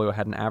portfolio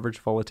had an average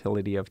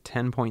volatility of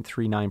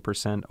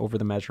 10.39% over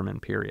the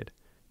measurement period.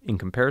 In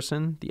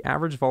comparison, the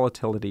average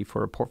volatility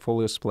for a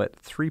portfolio split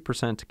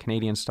 3% to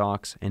Canadian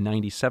stocks and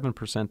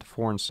 97% to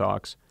foreign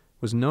stocks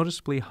was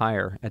noticeably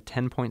higher at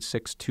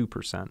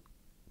 10.62%.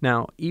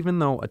 Now, even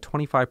though a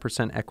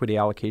 25% equity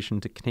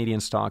allocation to Canadian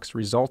stocks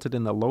resulted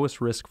in the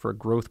lowest risk for a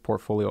growth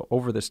portfolio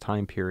over this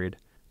time period,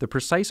 the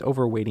precise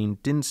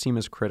overweighting didn't seem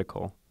as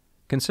critical.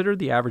 Consider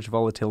the average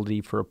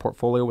volatility for a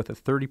portfolio with a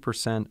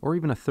 30% or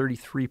even a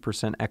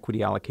 33%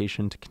 equity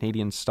allocation to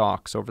Canadian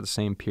stocks over the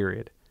same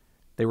period.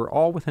 They were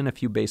all within a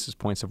few basis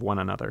points of one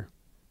another.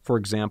 For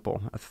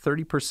example, a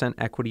 30%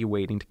 equity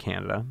weighting to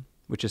Canada,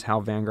 which is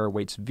how Vanguard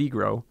weights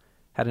VGROW,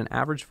 had an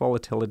average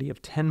volatility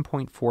of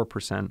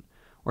 10.4%,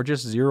 or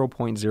just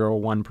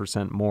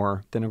 0.01%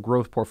 more than a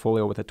growth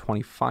portfolio with a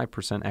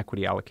 25%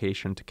 equity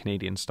allocation to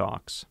Canadian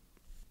stocks.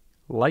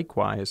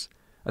 Likewise,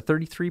 a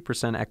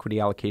 33% equity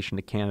allocation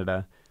to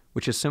Canada,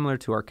 which is similar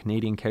to our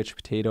Canadian Couch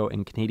Potato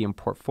and Canadian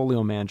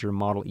Portfolio Manager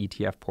Model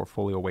ETF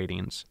portfolio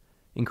weightings,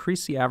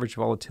 increased the average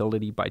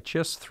volatility by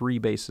just 3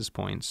 basis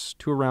points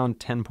to around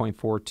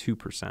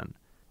 10.42%.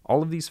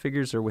 All of these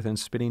figures are within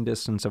spitting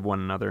distance of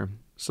one another,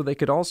 so they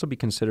could also be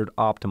considered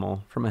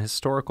optimal from a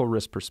historical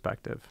risk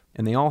perspective,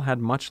 and they all had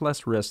much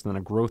less risk than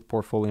a growth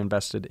portfolio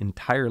invested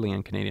entirely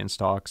in Canadian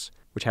stocks,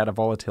 which had a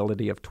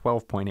volatility of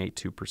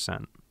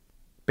 12.82%.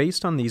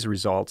 Based on these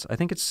results, I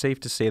think it's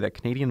safe to say that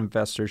Canadian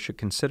investors should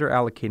consider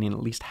allocating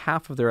at least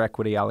half of their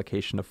equity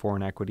allocation to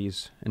foreign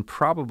equities, and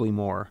probably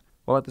more,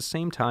 while at the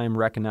same time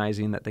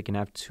recognizing that they can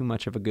have too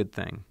much of a good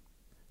thing.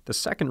 The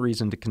second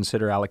reason to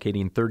consider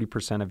allocating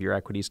 30% of your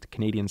equities to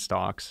Canadian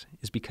stocks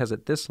is because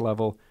at this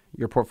level,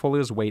 your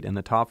portfolio's weight in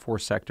the top 4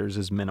 sectors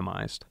is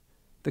minimized.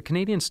 The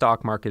Canadian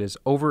stock market is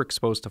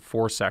overexposed to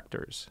 4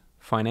 sectors: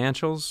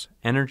 financials,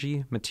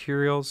 energy,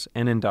 materials,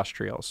 and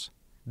industrials.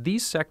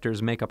 These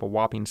sectors make up a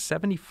whopping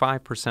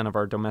 75% of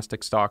our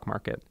domestic stock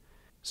market,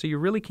 so you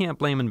really can't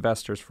blame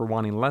investors for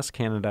wanting less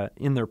Canada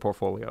in their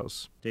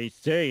portfolios. They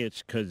say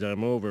it's 'cause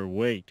I'm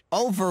overweight.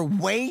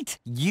 Overweight?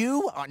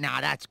 You? Oh,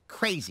 nah, that's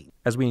crazy.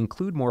 As we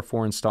include more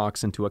foreign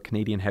stocks into a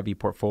Canadian-heavy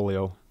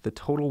portfolio, the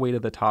total weight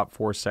of the top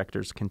 4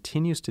 sectors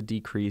continues to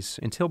decrease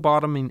until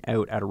bottoming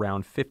out at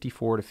around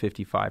 54 to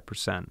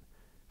 55%.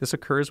 This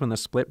occurs when the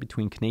split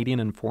between Canadian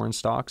and foreign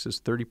stocks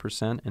is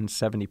 30% and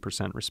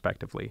 70%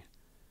 respectively.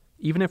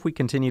 Even if we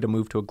continue to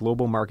move to a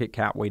global market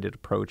cap weighted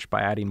approach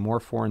by adding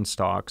more foreign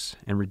stocks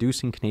and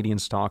reducing Canadian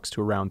stocks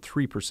to around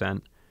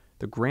 3%,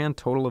 the grand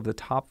total of the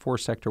top 4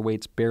 sector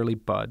weights barely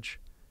budge.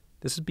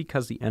 This is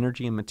because the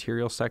energy and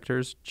material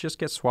sectors just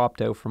get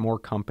swapped out for more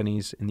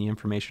companies in the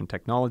information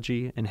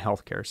technology and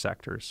healthcare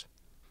sectors.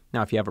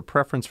 Now, if you have a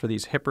preference for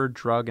these hipper,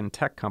 drug, and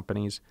tech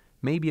companies,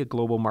 maybe a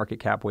global market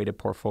cap weighted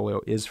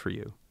portfolio is for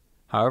you.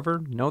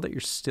 However, know that you're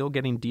still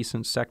getting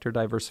decent sector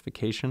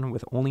diversification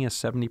with only a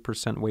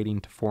 70% weighting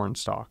to foreign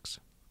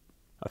stocks.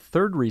 A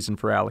third reason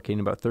for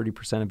allocating about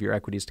 30% of your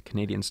equities to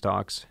Canadian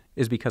stocks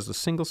is because the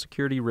single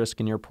security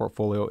risk in your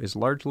portfolio is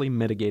largely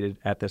mitigated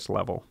at this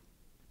level.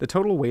 The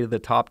total weight of the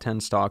top 10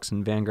 stocks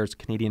in Vanguard's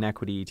Canadian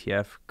Equity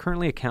ETF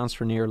currently accounts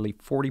for nearly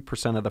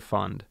 40% of the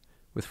fund,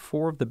 with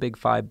 4 of the big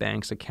 5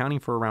 banks accounting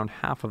for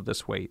around half of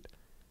this weight.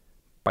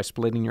 By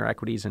splitting your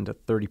equities into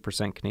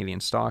 30%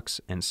 Canadian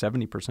stocks and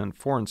 70%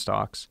 foreign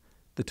stocks,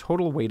 the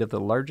total weight of the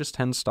largest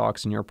 10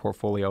 stocks in your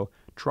portfolio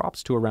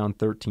drops to around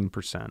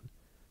 13%.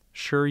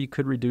 Sure, you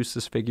could reduce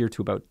this figure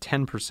to about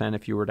 10%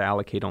 if you were to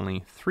allocate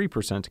only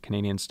 3% to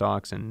Canadian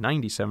stocks and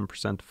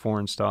 97% to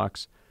foreign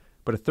stocks,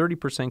 but a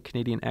 30%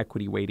 Canadian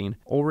equity weighting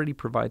already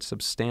provides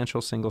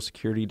substantial single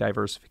security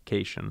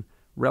diversification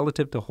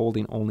relative to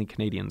holding only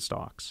Canadian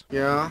stocks.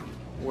 Yeah,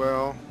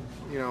 well,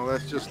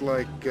 that's just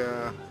like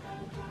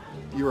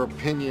your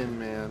opinion,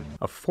 man.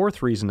 A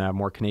fourth reason to have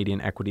more Canadian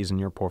equities in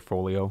your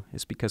portfolio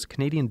is because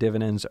Canadian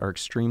dividends are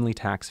extremely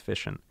tax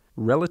efficient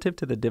relative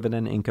to the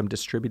dividend income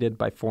distributed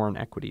by foreign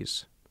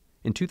equities.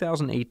 In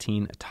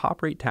 2018, a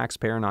top-rate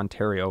taxpayer in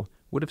Ontario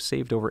would have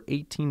saved over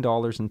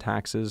 $18 in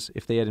taxes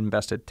if they had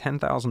invested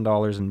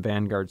 $10,000 in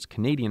Vanguard's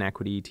Canadian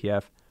equity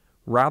ETF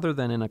rather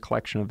than in a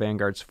collection of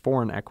Vanguard's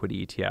foreign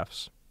equity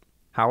ETFs.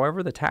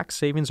 However, the tax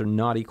savings are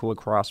not equal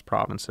across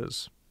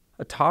provinces.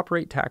 A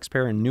top-rate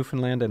taxpayer in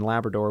Newfoundland and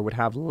Labrador would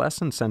have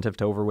less incentive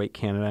to overweight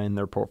Canada in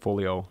their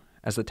portfolio,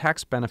 as the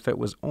tax benefit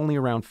was only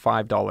around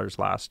 $5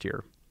 last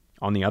year.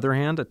 On the other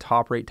hand, a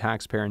top-rate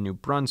taxpayer in New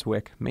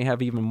Brunswick may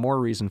have even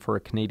more reason for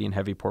a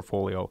Canadian-heavy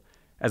portfolio,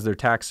 as their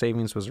tax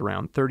savings was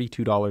around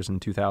 $32 in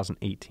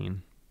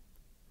 2018.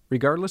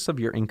 Regardless of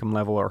your income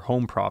level or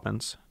home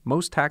province,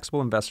 most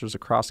taxable investors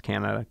across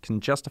Canada can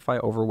justify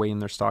overweighting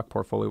their stock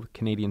portfolio with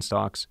Canadian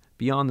stocks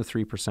beyond the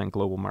 3%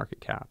 global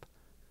market cap.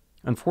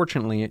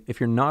 Unfortunately, if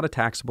you're not a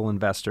taxable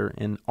investor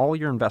and all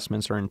your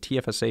investments are in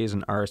TFSAs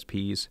and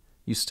RSPs,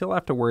 you still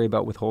have to worry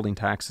about withholding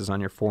taxes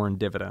on your foreign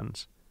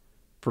dividends.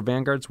 For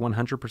Vanguard's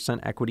 100%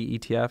 equity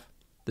ETF,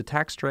 the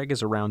tax drag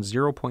is around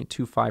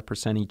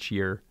 0.25% each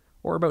year,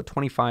 or about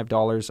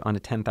 $25 on a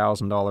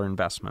 $10,000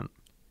 investment.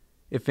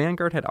 If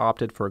Vanguard had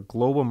opted for a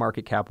global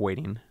market cap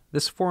weighting,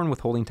 this foreign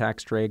withholding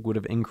tax drag would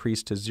have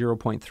increased to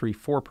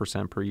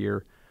 0.34% per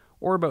year,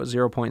 or about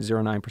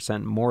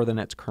 0.09% more than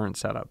its current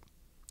setup.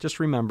 Just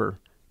remember,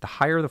 the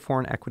higher the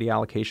foreign equity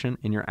allocation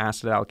in your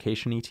asset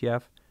allocation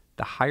ETF,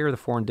 the higher the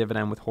foreign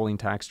dividend withholding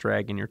tax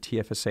drag in your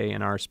TFSA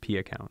and RSP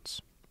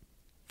accounts.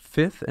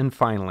 Fifth and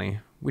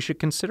finally, we should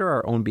consider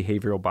our own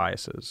behavioral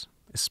biases,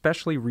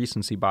 especially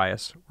recency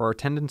bias, or our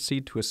tendency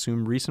to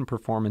assume recent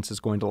performance is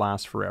going to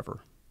last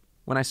forever.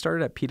 When I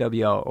started at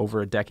PWL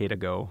over a decade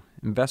ago,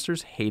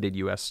 investors hated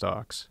U.S.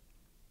 stocks.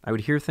 I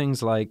would hear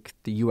things like,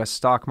 the U.S.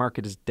 stock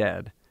market is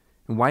dead,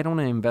 and why don't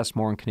I invest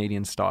more in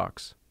Canadian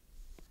stocks?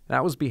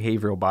 That was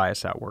behavioral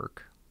bias at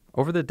work.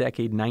 Over the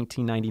decade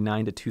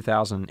 1999 to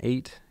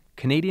 2008,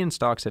 Canadian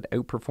stocks had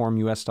outperformed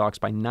U.S. stocks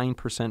by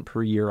 9%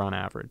 per year on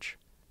average.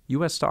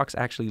 U.S. stocks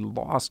actually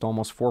lost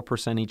almost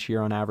 4% each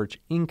year on average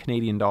in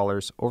Canadian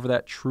dollars over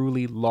that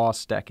truly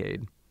lost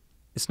decade.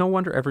 It's no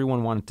wonder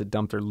everyone wanted to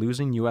dump their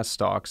losing U.S.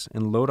 stocks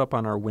and load up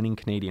on our winning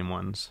Canadian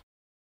ones.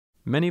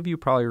 Many of you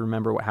probably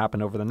remember what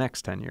happened over the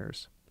next 10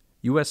 years.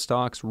 U.S.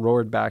 stocks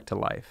roared back to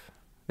life.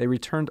 They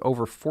returned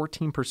over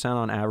 14%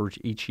 on average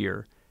each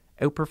year,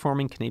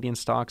 outperforming Canadian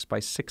stocks by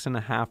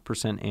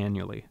 6.5%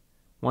 annually.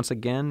 Once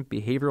again,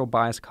 behavioral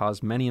bias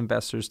caused many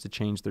investors to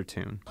change their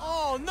tune.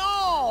 Oh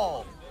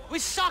no! We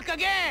suck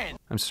again!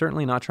 I'm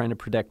certainly not trying to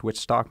predict which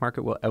stock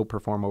market will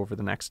outperform over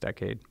the next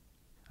decade.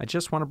 I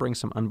just want to bring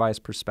some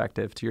unbiased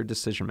perspective to your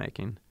decision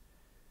making.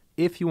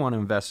 If you want to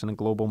invest in a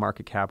global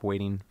market cap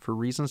weighting for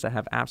reasons that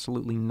have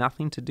absolutely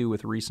nothing to do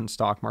with recent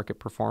stock market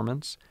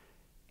performance,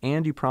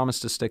 and you promise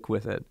to stick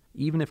with it,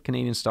 even if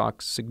Canadian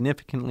stocks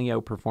significantly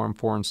outperform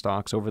foreign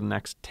stocks over the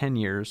next 10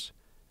 years,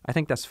 I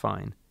think that's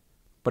fine.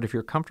 But if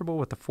you're comfortable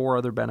with the 4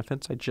 other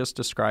benefits I just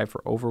described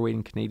for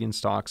overweighting Canadian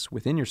stocks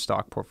within your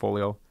stock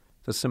portfolio,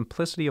 the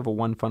simplicity of a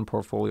one-fund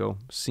portfolio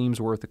seems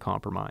worth the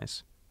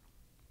compromise.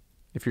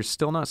 If you're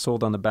still not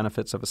sold on the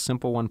benefits of a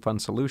simple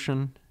one-fund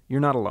solution, you're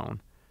not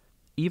alone.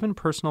 Even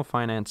personal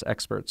finance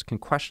experts can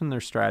question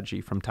their strategy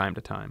from time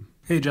to time.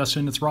 Hey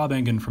Justin, it's Robb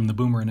Engen from the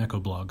Boomer and Echo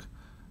blog.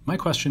 My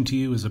question to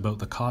you is about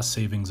the cost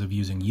savings of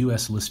using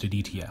US-listed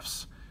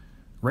ETFs.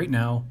 Right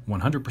now,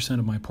 100%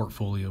 of my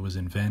portfolio is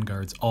in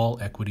Vanguard's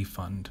all-equity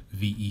fund,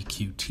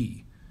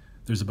 VEQT.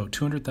 There's about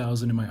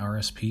 $200,000 in my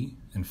RSP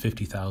and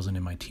 $50,000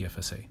 in my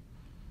TFSA.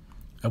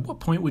 At what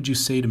point would you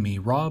say to me,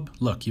 Rob,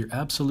 look, you're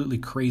absolutely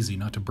crazy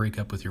not to break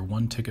up with your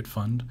one-ticket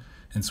fund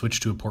and switch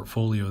to a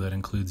portfolio that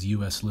includes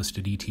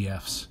US-listed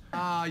ETFs?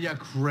 Ah, you're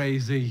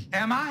crazy.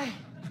 Am I?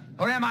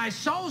 Or am I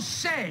so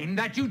sane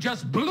that you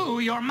just blew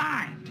your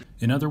mind?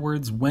 In other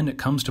words, when it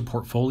comes to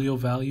portfolio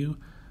value,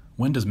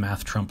 when does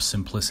math trump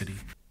simplicity?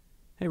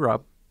 Hey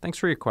Rob, thanks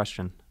for your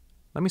question.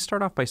 Let me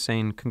start off by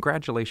saying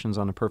congratulations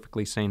on a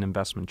perfectly sane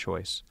investment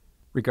choice.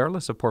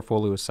 Regardless of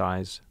portfolio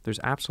size, there's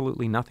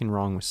absolutely nothing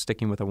wrong with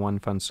sticking with a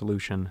one-fund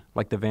solution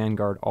like the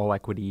Vanguard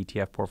All-Equity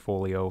ETF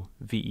portfolio,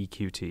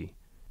 VEQT.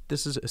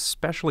 This is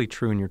especially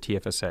true in your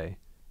TFSA.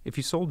 If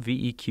you sold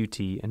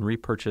VEQT and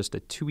repurchased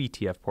a 2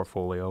 ETF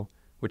portfolio,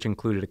 which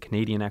included a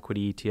Canadian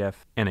equity ETF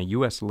and a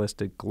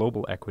US-listed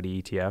global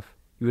equity ETF,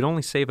 you would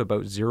only save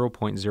about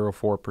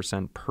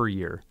 0.04% per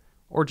year,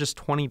 or just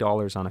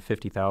 $20 on a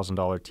 $50,000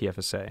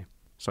 TFSA.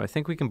 So I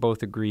think we can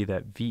both agree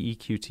that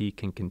VEQT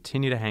can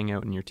continue to hang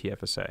out in your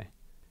TFSA.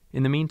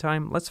 In the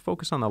meantime, let's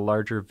focus on the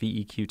larger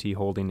VEQT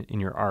holding in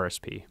your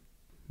RSP.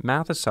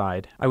 Math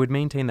aside, I would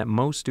maintain that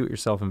most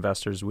do-it-yourself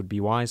investors would be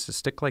wise to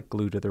stick like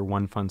glue to their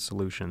one-fund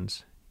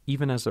solutions,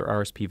 even as their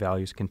RSP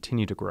values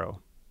continue to grow.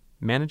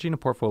 Managing a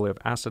portfolio of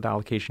asset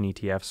allocation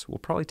ETFs will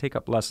probably take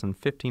up less than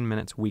 15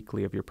 minutes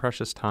weekly of your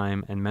precious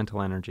time and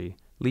mental energy,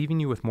 leaving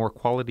you with more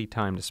quality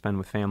time to spend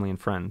with family and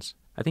friends.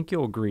 I think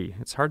you'll agree,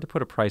 it's hard to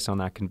put a price on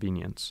that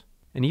convenience.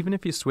 And even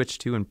if you switch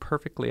to and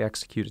perfectly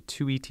execute a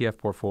 2 ETF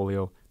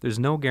portfolio, there's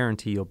no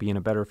guarantee you'll be in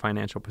a better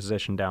financial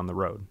position down the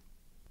road.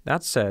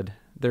 That said,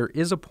 there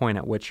is a point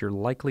at which you're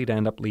likely to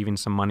end up leaving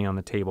some money on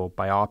the table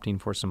by opting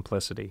for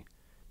simplicity.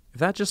 If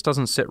that just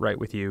doesn't sit right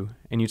with you,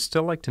 and you'd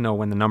still like to know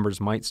when the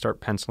numbers might start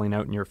penciling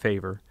out in your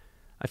favor,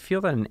 I feel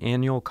that an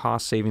annual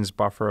cost savings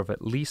buffer of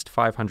at least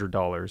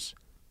 $500,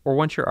 or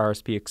once your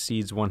RSP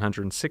exceeds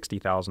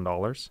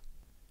 $160,000,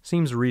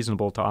 seems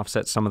reasonable to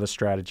offset some of the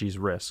strategy's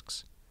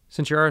risks.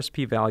 Since your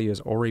RSP value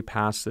has already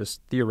passed this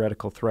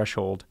theoretical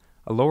threshold,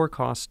 a lower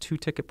cost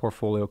 2-ticket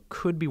portfolio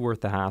could be worth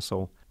the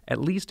hassle,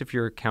 at least if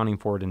you're accounting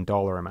for it in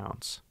dollar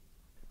amounts.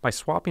 By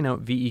swapping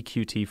out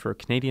VEQT for a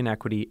Canadian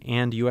equity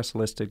and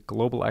US-listed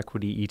global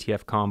equity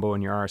ETF combo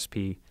in your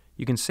RSP,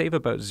 you can save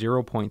about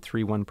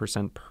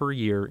 0.31% per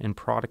year in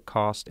product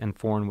cost and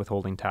foreign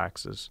withholding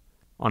taxes.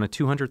 On a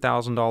 $200,000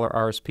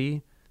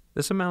 RSP,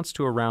 this amounts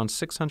to around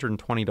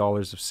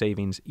 $620 of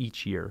savings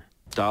each year.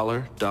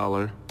 Dollar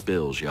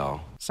bills,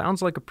 y'all.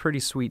 Sounds like a pretty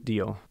sweet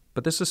deal,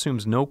 but this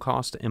assumes no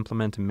cost to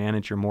implement and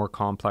manage your more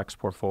complex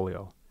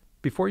portfolio.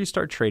 Before you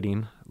start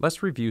trading,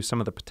 let's review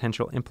some of the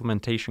potential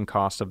implementation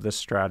costs of this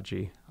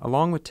strategy,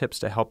 along with tips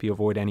to help you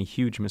avoid any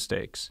huge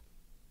mistakes.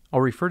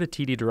 I'll refer to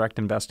TD Direct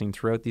Investing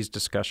throughout these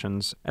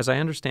discussions, as I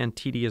understand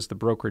TD is the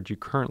brokerage you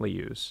currently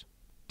use.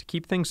 To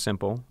keep things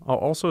simple, I'll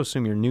also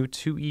assume your new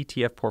 2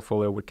 ETF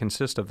portfolio would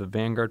consist of the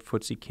Vanguard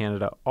FTSE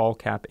Canada All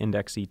Cap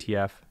Index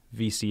ETF,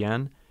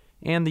 VCN,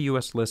 and the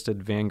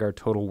US-listed Vanguard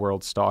Total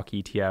World Stock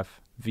ETF,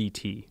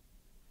 VT.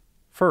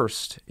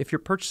 First, if you're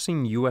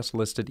purchasing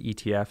US-listed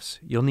ETFs,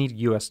 you'll need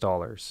US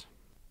dollars.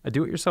 A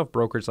do-it-yourself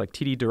brokerage like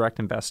TD Direct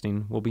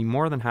Investing will be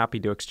more than happy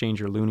to exchange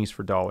your loonies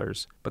for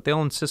dollars, but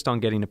they'll insist on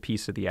getting a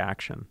piece of the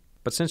action.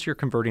 But since you're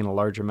converting a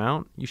large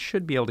amount, you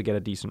should be able to get a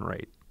decent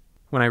rate.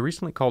 When I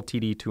recently called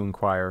TD to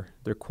inquire,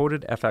 their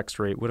quoted FX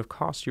rate would have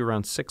cost you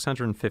around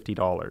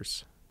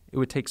 $650. It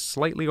would take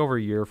slightly over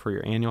a year for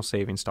your annual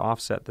savings to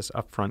offset this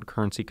upfront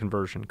currency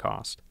conversion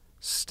cost.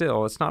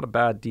 Still, it's not a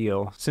bad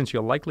deal, since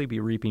you'll likely be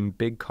reaping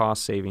big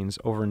cost savings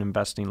over an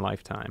investing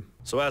lifetime.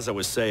 So as I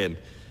was saying,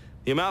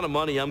 the amount of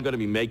money I'm going to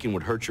be making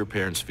would hurt your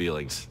parents'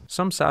 feelings.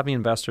 Some savvy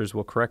investors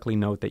will correctly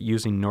note that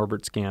using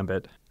Norbert's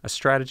Gambit, a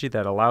strategy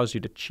that allows you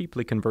to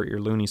cheaply convert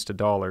your loonies to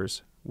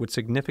dollars, would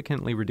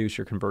significantly reduce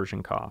your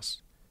conversion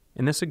costs.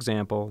 In this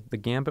example, the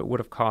Gambit would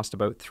have cost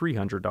about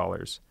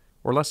 $300,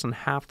 or less than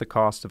half the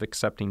cost of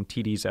accepting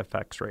TD's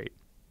FX rate.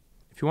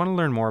 If you want to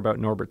learn more about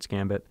Norbert's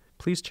Gambit,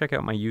 please check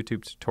out my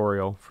YouTube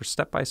tutorial for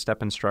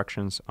step-by-step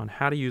instructions on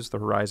how to use the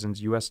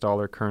Horizon's US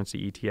dollar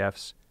currency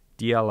ETFs,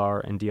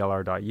 DLR and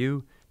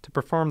DLR.U, to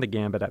perform the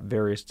Gambit at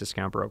various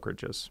discount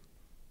brokerages.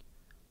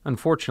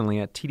 Unfortunately,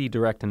 at TD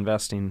Direct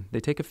Investing, they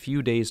take a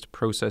few days to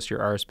process your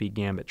RSP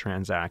Gambit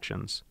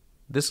transactions.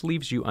 This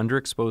leaves you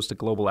underexposed to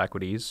global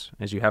equities,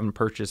 as you haven't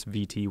purchased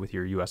VT with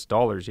your US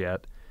dollars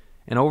yet,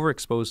 and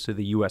overexposed to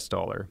the US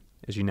dollar,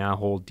 as you now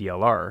hold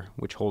DLR,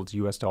 which holds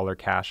US dollar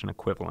cash and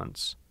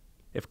equivalents.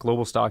 If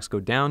global stocks go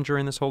down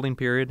during this holding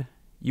period,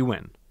 you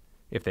win.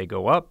 If they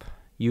go up,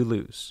 you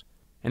lose.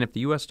 And if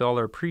the US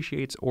dollar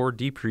appreciates or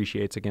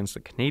depreciates against the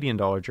Canadian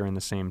dollar during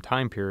the same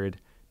time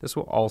period, this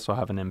will also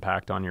have an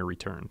impact on your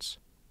returns.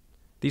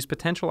 These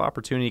potential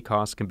opportunity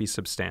costs can be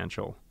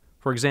substantial.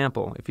 For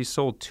example, if you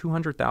sold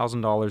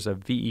 $200,000 of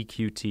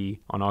VEQT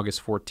on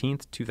August 14,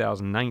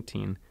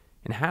 2019,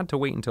 and had to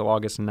wait until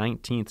August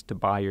 19th to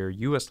buy your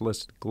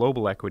US-listed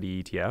global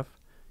equity ETF,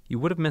 you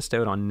would have missed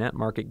out on net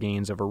market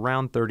gains of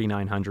around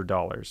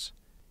 $3,900.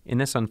 In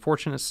this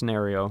unfortunate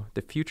scenario,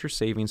 the future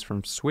savings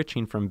from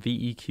switching from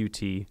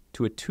VEQT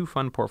to a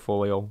 2-fund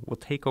portfolio will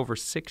take over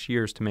 6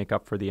 years to make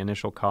up for the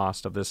initial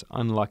cost of this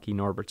unlucky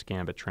Norbert's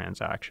Gambit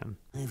transaction.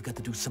 I've got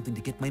to do something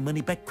to get my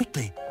money back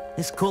quickly.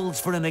 This calls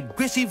for an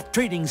aggressive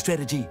trading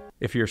strategy.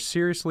 If you're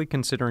seriously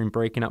considering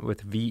breaking up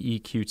with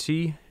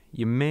VEQT,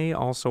 you may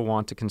also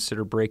want to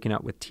consider breaking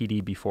up with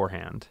TD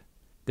beforehand.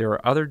 There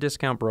are other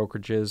discount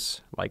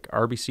brokerages like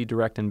RBC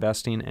Direct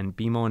Investing and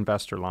BMO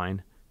Investor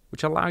Line,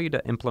 which allow you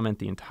to implement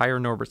the entire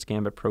Norbert's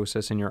Gambit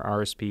process in your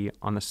RSP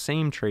on the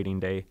same trading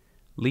day,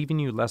 leaving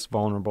you less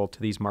vulnerable to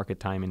these market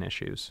timing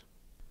issues.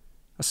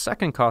 A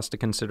second cost to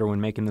consider when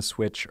making the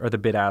switch are the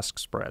bid-ask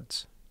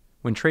spreads.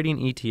 When trading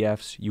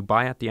ETFs, you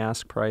buy at the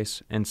ask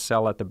price and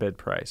sell at the bid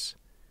price.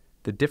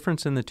 The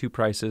difference in the two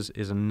prices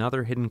is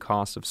another hidden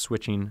cost of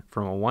switching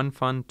from a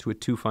 1-fund to a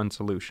 2-fund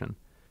solution.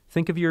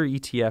 Think of your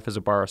ETF as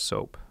a bar of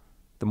soap.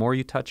 The more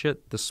you touch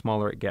it, the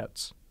smaller it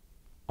gets.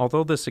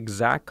 Although this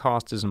exact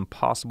cost is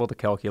impossible to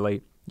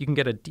calculate, you can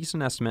get a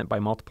decent estimate by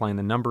multiplying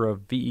the number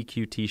of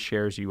VEQT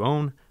shares you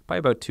own by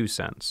about 2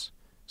 cents.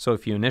 So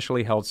if you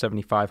initially held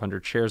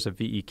 7,500 shares of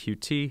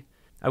VEQT,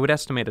 I would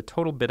estimate a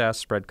total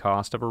bid-ask spread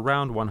cost of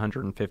around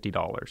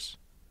 $150.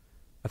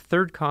 A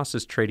third cost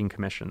is trading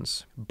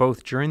commissions,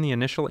 both during the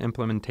initial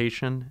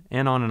implementation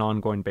and on an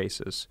ongoing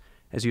basis,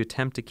 as you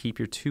attempt to keep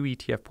your 2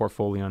 ETF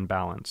portfolio in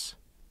balance.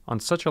 On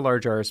such a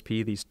large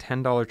RSP, these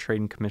 $10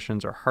 trading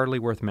commissions are hardly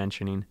worth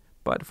mentioning,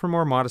 but for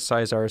more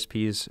modest-sized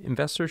RSPs,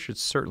 investors should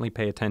certainly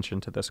pay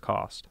attention to this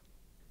cost.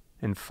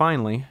 And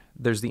finally,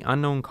 there's the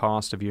unknown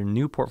cost of your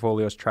new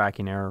portfolio's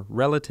tracking error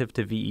relative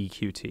to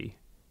VEQT.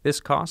 This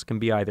cost can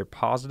be either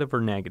positive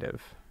or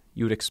negative.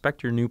 You would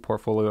expect your new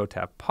portfolio to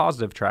have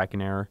positive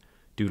tracking error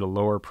due to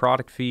lower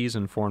product fees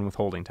and foreign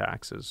withholding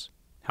taxes.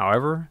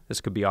 However,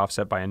 this could be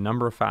offset by a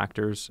number of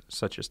factors,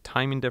 such as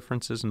timing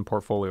differences and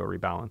portfolio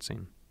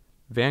rebalancing.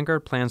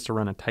 Vanguard plans to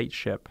run a tight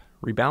ship,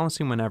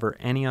 rebalancing whenever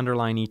any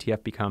underlying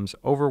ETF becomes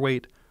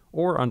overweight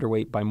or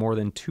underweight by more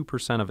than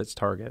 2% of its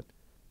target.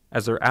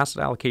 As their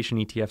asset allocation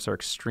ETFs are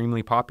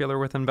extremely popular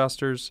with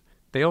investors,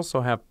 they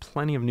also have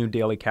plenty of new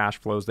daily cash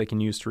flows they can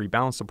use to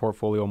rebalance the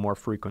portfolio more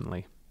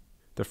frequently.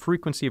 The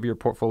frequency of your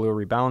portfolio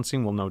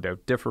rebalancing will no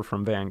doubt differ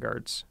from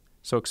Vanguard's,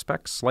 so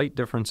expect slight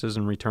differences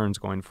in returns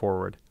going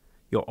forward.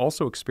 You'll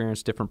also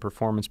experience different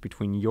performance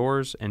between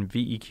yours and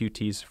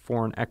VEQT's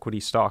foreign equity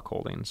stock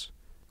holdings.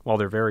 While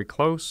they're very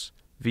close,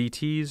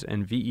 VT's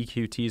and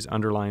VEQT's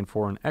underlying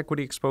foreign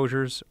equity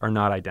exposures are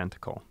not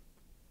identical.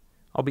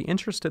 I'll be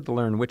interested to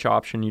learn which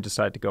option you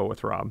decide to go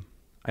with, Rob.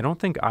 I don't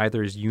think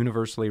either is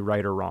universally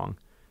right or wrong.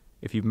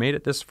 If you've made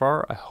it this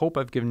far, I hope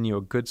I've given you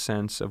a good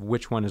sense of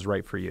which one is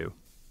right for you.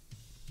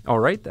 All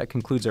right, that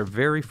concludes our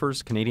very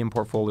first Canadian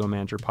Portfolio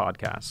Manager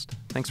podcast.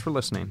 Thanks for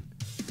listening.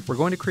 We're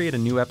going to create a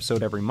new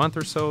episode every month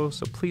or so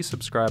please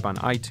subscribe on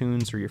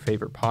iTunes or your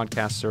favorite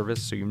podcast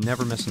service so you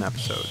never miss an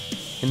episode.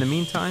 In the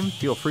meantime,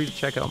 feel free to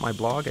check out my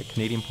blog at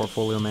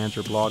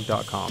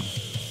CanadianPortfolioManagerblog.com.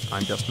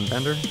 I'm Justin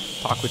Bender.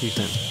 Talk with you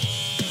soon.